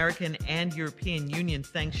 American and European Union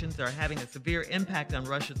sanctions are having a severe impact on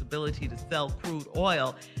Russia's ability to sell crude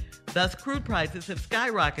oil. Thus, crude prices have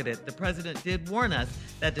skyrocketed. The president did warn us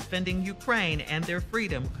that defending Ukraine and their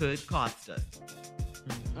freedom could cost us.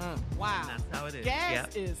 Wow. That's how it is.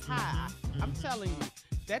 Gas is high. I'm telling you,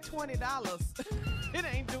 that $20, it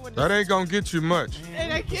ain't doing That ain't going to get you much. It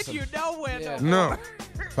ain't get you nowhere. No.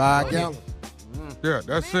 5 gallons. Yeah,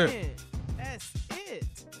 that's it. That's it.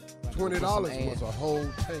 $20 was a whole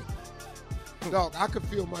tank. Dog, I could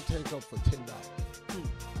fill my tank up for $10.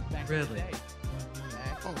 Really?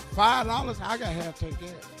 Oh, $5? I got half tank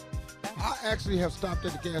gas. I actually have stopped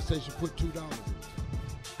at the gas station, put $2 in.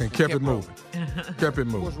 And kept it moving. Kept it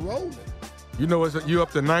moving. Was rolling. You know, you up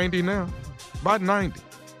to 90 now? About 90.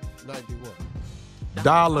 90 what?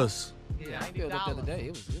 Dollars. Yeah, I filled up the other day.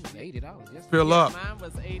 It was $80. Yes. Fill up. Mine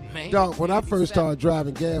was 80. Dog, when I first started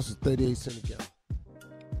driving, gas was 38 cents a gallon.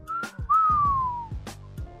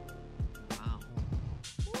 Wow.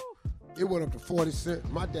 It went up to 40 cents.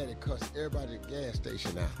 My daddy cussed everybody at the gas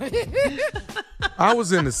station out. I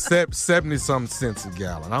was in the 70-something cents a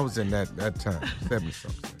gallon. I was in that time, 70-something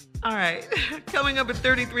cents. All right. Coming up at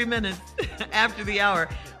 33 minutes after the hour,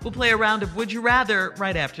 we'll play a round of Would You Rather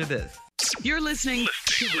right after this. You're listening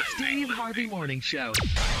to the Steve Harvey Morning Show.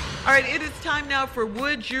 All right, it is time now for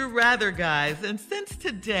Would You Rather, guys. And since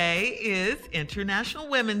today is International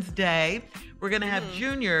Women's Day, we're going to have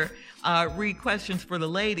Junior read questions for the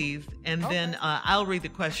ladies, and then I'll read the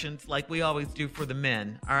questions like we always do for the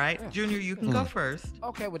men. All right? Yeah. Junior, you can go first.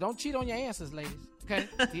 Okay, well, don't cheat on your answers, ladies. Okay?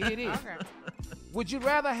 Here it is. Okay. Would you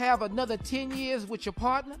rather have another 10 years with your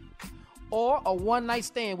partner or a one-night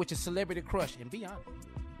stand with your celebrity crush? And be honest.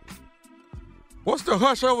 What's the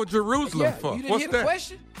hush over Jerusalem for? You didn't What's hear that? the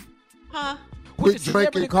question? Huh? Quit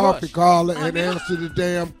drinking coffee, Carla, and answer the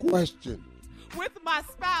damn question. With my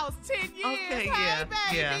spouse, 10 years.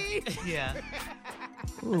 Okay, yeah.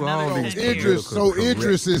 Ooh, all these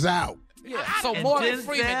Idris is out. Yeah, so Morgan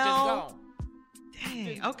Freeman just gone.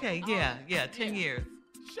 Dang, okay, yeah, 10 years.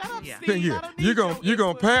 Shut up, Yeah. Steve. 10 years. You're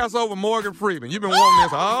gonna pass over Morgan Freeman. You've been wanting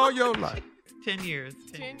this all your life. 10 years.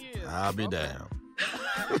 10 years. I'll be down.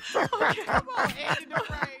 Okay, come on, Andy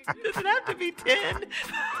Dufresne. Does it have to be 10?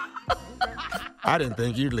 I didn't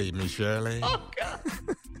think you'd leave me, Shirley. Oh, God.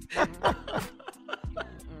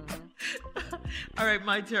 All right,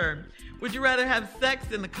 my turn. Would you rather have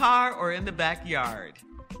sex in the car or in the backyard?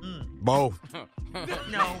 Both.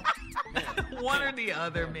 No. One or the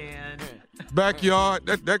other, man. Backyard,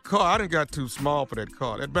 that car, I done got too small for that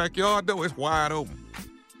car. That backyard, though, it's wide open.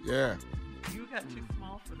 Yeah. You got too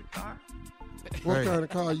small for the car? What kind of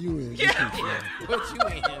car you in? Yeah. What you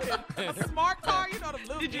in? A smart car, you know the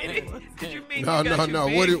blue. Did you mean No.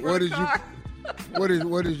 What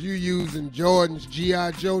is you using Jordan's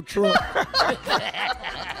G.I. Joe truck?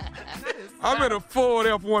 I'm in a Ford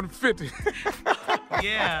F-150.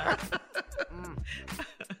 Yeah.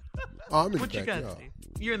 Oh, I'm in What the you backyard. got, Steve?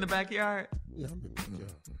 You're in the backyard? Yeah, I'm in the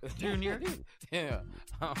backyard. Junior? Yeah,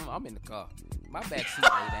 I'm in the car. My back seat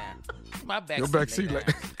lay down. My back Your seat back lay seat down. lay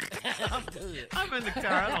I'm good. I'm in the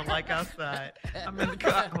car. I don't like outside. I'm in the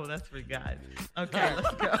car. Oh, that's for guys. Okay,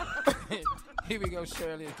 let's go. Here we go,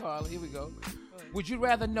 Shirley and Carla. Here we go. Would you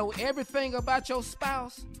rather know everything about your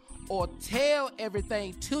spouse or tell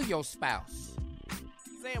everything to your spouse?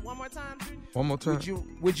 Say it one more time, Junior. One more time.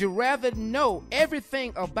 Would you rather know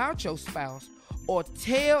everything about your spouse or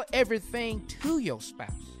tell everything to your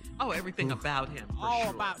spouse? Oh, everything about him. All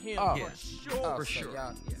sure. about him. Oh. For sure. For so sure.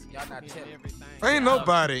 Y'all not telling Everything. Ain't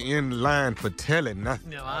nobody in line for telling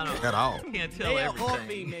nothing No, I don't. at all. Can't tell Male or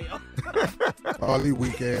everything. female. All these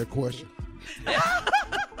weak ass questions.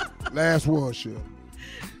 Last one, Shirley.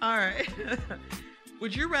 All right.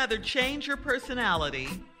 Would you rather change your personality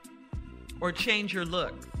or change your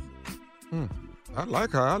looks? I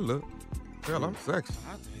like how I look. Hell, I'm sexy.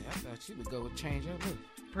 I thought she would go with change her look.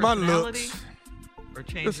 My Personality looks. or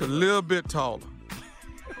change Just a your looks? little bit taller.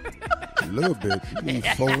 A little bit. You need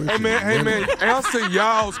 4 inches. Hey man, answer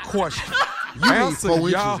y'all's question. You need Answer 4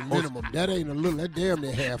 y'all. inches minimum. That ain't a little. That damn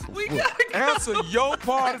near half a foot. Answer your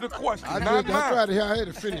part of the question, I not tried mine. I had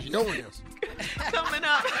to finish your answer. Coming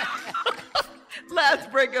up.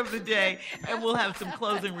 Last break of the day, and we'll have some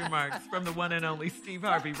closing remarks from the one and only Steve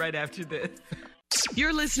Harvey right after this.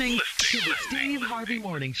 You're listening to the Steve Harvey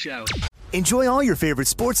Morning Show. Enjoy all your favorite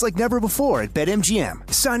sports like never before at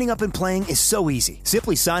BetMGM. Signing up and playing is so easy.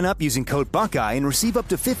 Simply sign up using code Buckeye and receive up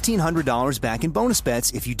to $1,500 back in bonus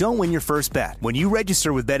bets if you don't win your first bet. When you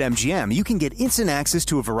register with BetMGM, you can get instant access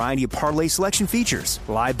to a variety of parlay selection features,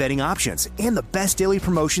 live betting options, and the best daily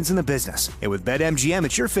promotions in the business. And with BetMGM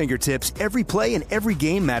at your fingertips, every play and every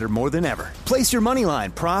game matter more than ever. Place your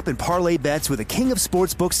moneyline, prop, and parlay bets with the king of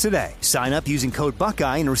sportsbooks today. Sign up using code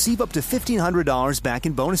Buckeye and receive up to $1,500 back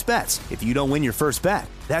in bonus bets if you don't win your first bet.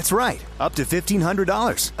 That's right, up to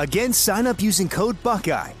 $1,500. Again, sign up using code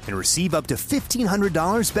Buckeye and receive up to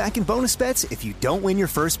 $1,500 back in bonus bets if you don't win your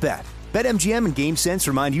first bet. BetMGM and GameSense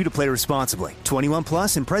remind you to play responsibly. 21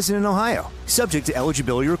 plus and present in Ohio. Subject to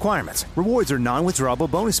eligibility requirements. Rewards are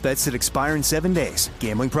non-withdrawable bonus bets that expire in 7 days.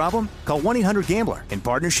 Gambling problem? Call 1-800-GAMBLER in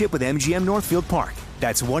partnership with MGM Northfield Park.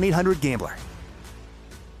 That's 1-800-GAMBLER.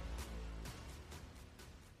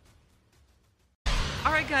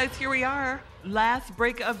 All right, guys, here we are. Last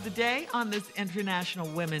break of the day on this International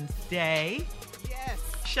Women's Day. Yes.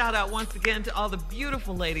 Shout out once again to all the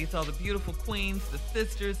beautiful ladies, all the beautiful queens, the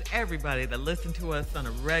sisters, everybody that listen to us on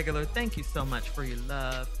a regular. Thank you so much for your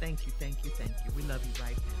love. Thank you, thank you, thank you. We love you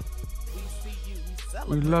right now. We see you, we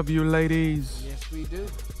celebrate. We love you, ladies. Yes, we do.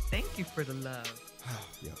 Thank you for the love.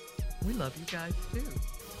 Yeah. We love you guys, too.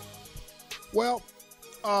 Well,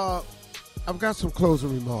 I've got some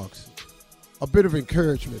closing remarks. A bit of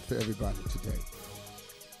encouragement for everybody today.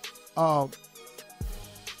 I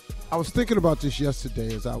was thinking about this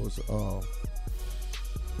yesterday as I was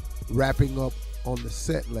wrapping up on the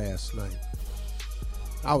set last night.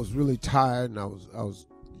 I was really tired, and I was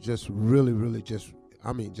just really just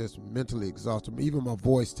mentally exhausted. Even my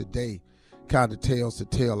voice today kind of tells the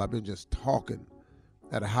tale. I've been just talking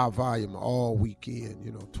at a high volume all weekend,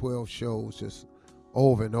 12 shows just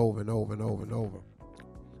over and over and over and over and over.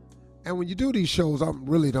 And when you do these shows, I'm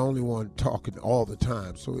really the only one talking all the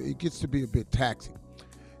time, so it gets to be a bit taxing.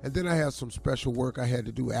 And then I had some special work I had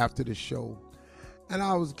to do after the show. And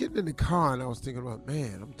I was getting in the car, and I was thinking about,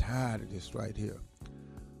 man, I'm tired of this right here.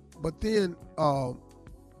 But then one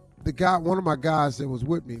of my guys that was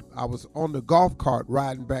with me, I was on the golf cart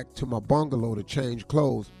riding back to my bungalow to change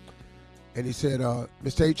clothes. And he said,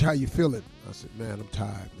 Mr. H, how you feeling? I said, man, I'm tired,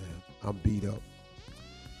 man. I'm beat up.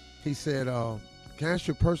 He said, can I ask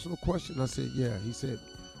you a personal question? I said, yeah. He said,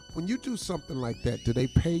 when you do something like that, do they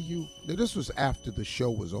pay you? Now, this was after the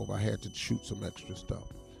show was over. I had to shoot some extra stuff.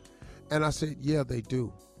 And I said, yeah, they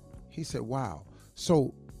do. He said, wow.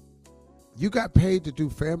 So you got paid to do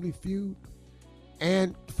Family Feud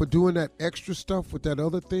and for doing that extra stuff with that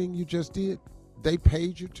other thing you just did? They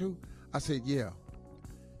paid you to? I said, yeah.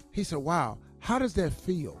 He said, wow, how does that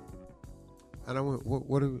feel? And I went,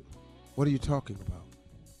 what are you talking about?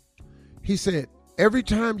 He said, every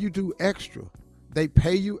time you do extra, they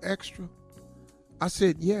pay you extra? I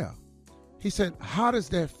said, yeah. He said, how does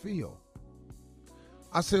that feel?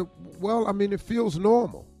 I said, well, it feels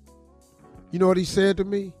normal. You know what he said to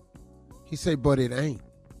me? He said, but it ain't.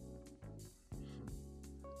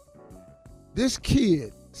 This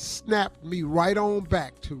kid snapped me right on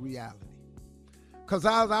back to reality. Because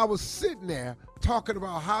I was sitting there talking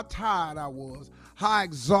about how tired I was, how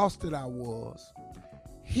exhausted I was.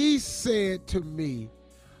 He said to me,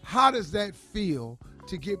 how does that feel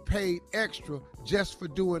to get paid extra just for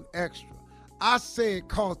doing extra? I said,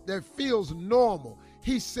 cause that feels normal.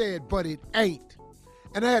 He said, but it ain't.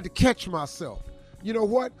 And I had to catch myself. You know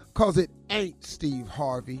what? Cause it ain't, Steve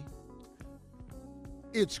Harvey.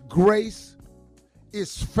 It's grace.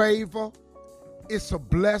 It's favor. It's a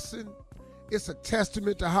blessing. It's a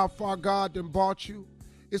testament to how far God done brought you.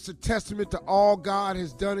 It's a testament to all God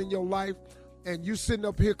has done in your life. And you sitting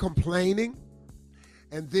up here complaining.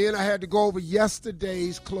 And then I had to go over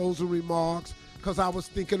yesterday's closing remarks because I was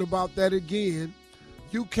thinking about that again.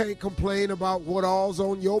 You can't complain about what all's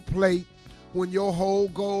on your plate when your whole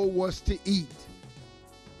goal was to eat.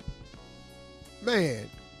 Man,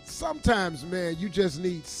 sometimes, man, you just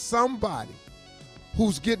need somebody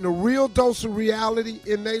who's getting a real dose of reality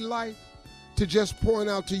in their life to just point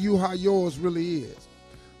out to you how yours really is.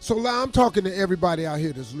 So now I'm talking to everybody out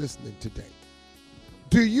here that's listening today.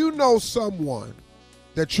 Do you know someone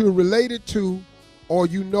that you're related to or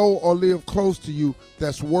you know or live close to you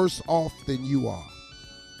that's worse off than you are?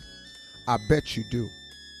 I bet you do.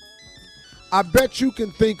 I bet you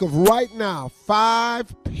can think of right now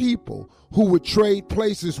 5 people who would trade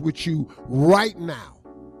places with you right now.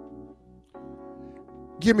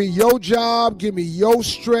 Give me your job, give me your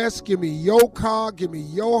stress, give me your car, give me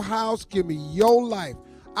your house, give me your life.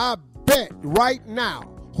 I bet right now,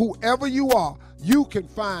 whoever you are, you can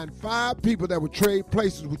find 5 people that would trade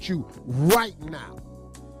places with you right now.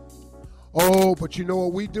 Oh, but you know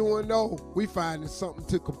what we doing though? We finding something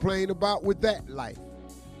to complain about with that life.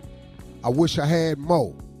 I wish I had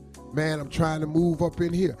more. Man, I'm trying to move up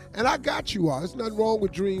in here. And I got you all. There's nothing wrong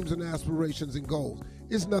with dreams and aspirations and goals.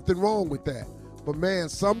 There's nothing wrong with that. But man,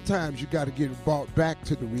 sometimes you got to get brought back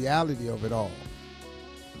to the reality of it all.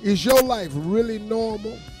 Is your life really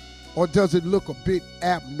normal, or does it look a bit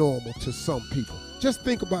abnormal to some people? Just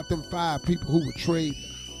think about them 5 people who would trade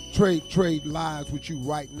lives with you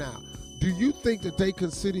right now. Do you think that they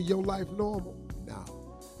consider your life normal? No.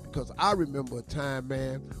 Because I remember a time,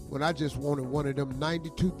 man, when I just wanted one of them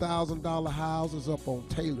 $92,000 houses up on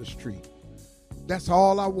Taylor Street. That's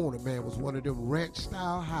all I wanted, man, was one of them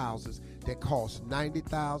ranch-style houses that cost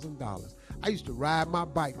 $90,000. I used to ride my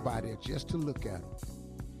bike by there just to look at them.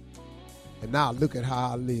 And now look at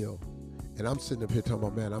how I live. And I'm sitting up here talking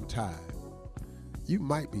about, man, I'm tired. You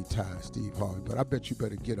might be tired, Steve Harvey, but I bet you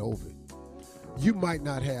better get over it. You might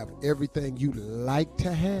not have everything you'd like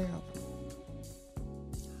to have,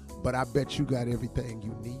 but I bet you got everything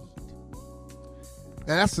you need.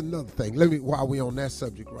 Now that's another thing. While we on that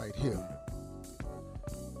subject right here,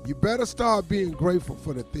 you better start being grateful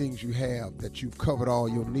for the things you have, that you've covered all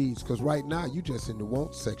your needs, because right now you just in the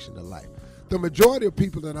want section of life. The majority of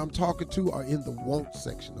people that I'm talking to are in the want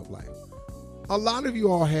section of life. A lot of you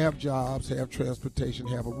all have jobs, have transportation,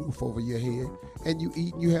 have a roof over your head, and you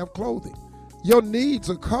eat and you have clothing. Your needs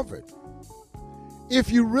are covered.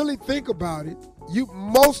 If you really think about it,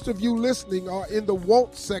 most of you listening are in the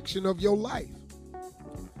want section of your life.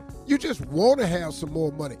 You just want to have some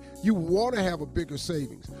more money. You want to have a bigger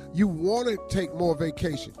savings. You want to take more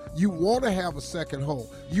vacation. You want to have a second home.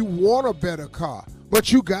 You want a better car,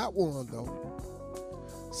 but you got one though.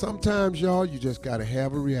 Sometimes, y'all, you just got to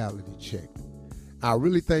have a reality check. I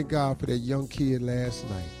really thank God for that young kid last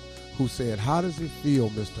night who said, how does it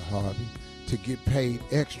feel, Mr. Harvey, to get paid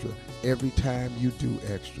extra every time you do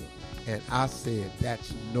extra? And I said,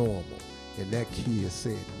 that's normal. And that kid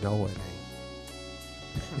said, no, it ain't.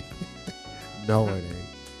 No, it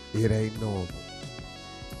ain't. It ain't normal.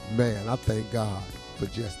 Man, I thank God for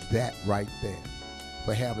just that right there,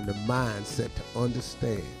 for having the mindset to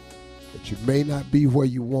understand that you may not be where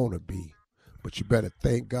you want to be, but you better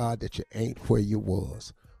thank God that you ain't where you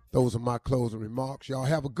was. Those are my closing remarks. Y'all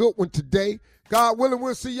have a good one today. God willing,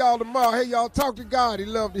 we'll see y'all tomorrow. Hey, y'all, talk to God. He'd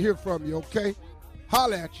love to hear from you, okay?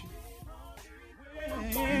 Holla at you.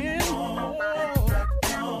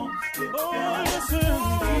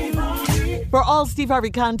 For all Steve Harvey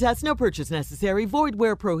contests, no purchase necessary, void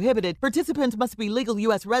where prohibited. Participants must be legal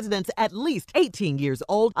U.S. residents at least 18 years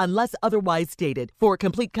old unless otherwise stated. For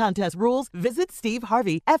complete contest rules, visit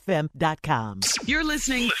SteveHarveyFM.com. You're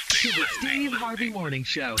listening to the Steve Harvey Morning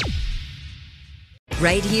Show.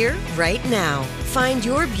 Right here, right now. Find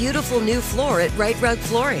your beautiful new floor at Right Rug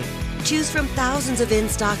Flooring. Choose from thousands of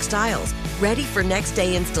in-stock styles, ready for next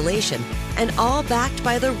day installation, and all backed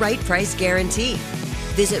by the right price guarantee.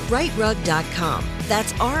 Visit rightrug.com.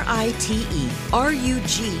 That's RITERUG.com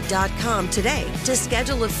today to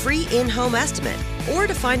schedule a free in-home estimate or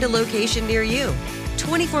to find a location near you.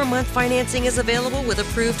 24-month financing is available with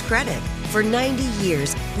approved credit. For 90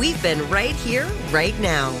 years, we've been right here, right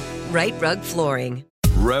now. Right Rug Flooring.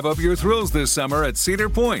 Rev up your thrills this summer at Cedar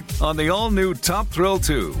Point on the all-new Top Thrill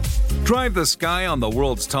 2. Drive the sky on the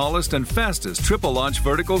world's tallest and fastest triple-launch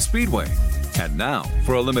vertical speedway. And now,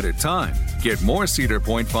 for a limited time, get more Cedar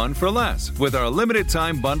Point fun for less with our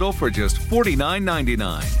limited-time bundle for just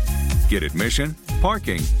 $49.99. Get admission,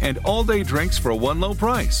 parking, and all-day drinks for one low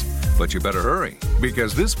price. But you better hurry,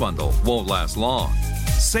 because this bundle won't last long.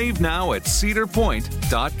 Save now at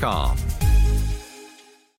cedarpoint.com.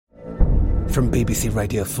 From BBC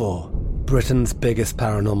Radio 4, Britain's biggest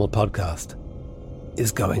paranormal podcast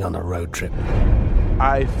is going on a road trip.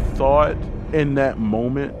 I thought in that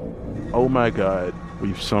moment, oh my God,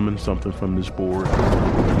 we've summoned something from this board.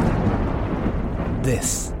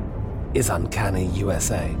 This is Uncanny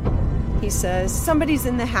USA. He says, somebody's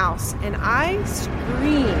in the house, and I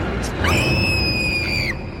screamed.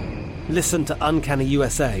 Listen to Uncanny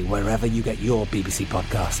USA wherever you get your BBC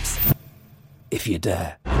podcasts, if you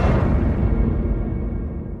dare.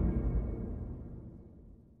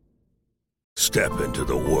 Step into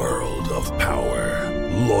the world of power,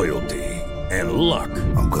 loyalty, and luck.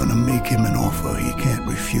 I'm gonna make him an offer he can't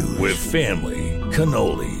refuse. With family,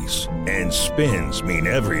 cannolis, and spins mean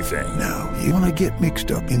everything. Now, you wanna get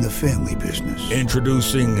mixed up in the family business.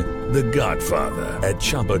 Introducing The Godfather at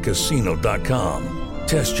ChumbaCasino.com.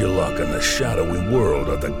 Test your luck in the shadowy world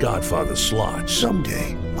of The Godfather slot.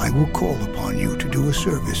 Someday, I will call upon you to do a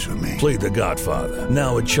service for me. Play The Godfather,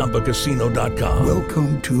 now at ChumbaCasino.com.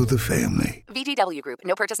 Welcome to the family. VGW Group.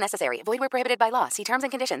 No purchase necessary. Void where prohibited by law. See terms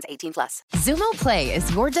and conditions. 18+. Xumo Play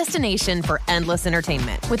is your destination for endless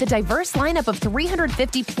entertainment. With a diverse lineup of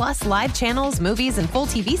 350+ live channels, movies, and full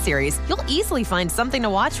TV series, you'll easily find something to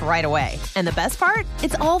watch right away. And the best part?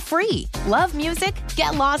 It's all free. Love music?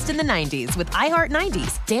 Get lost in the 90s with iHeart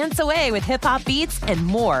 90s. Dance away with hip-hop beats and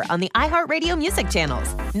more on the iHeartRadio music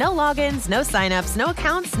channels. No logins, no signups, no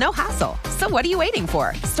accounts, no hassle. So what are you waiting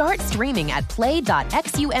for? Start streaming at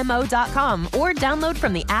play.xumo.com or download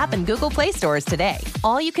from the app and Google Play stores today.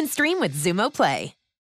 All you can stream with Xumo Play.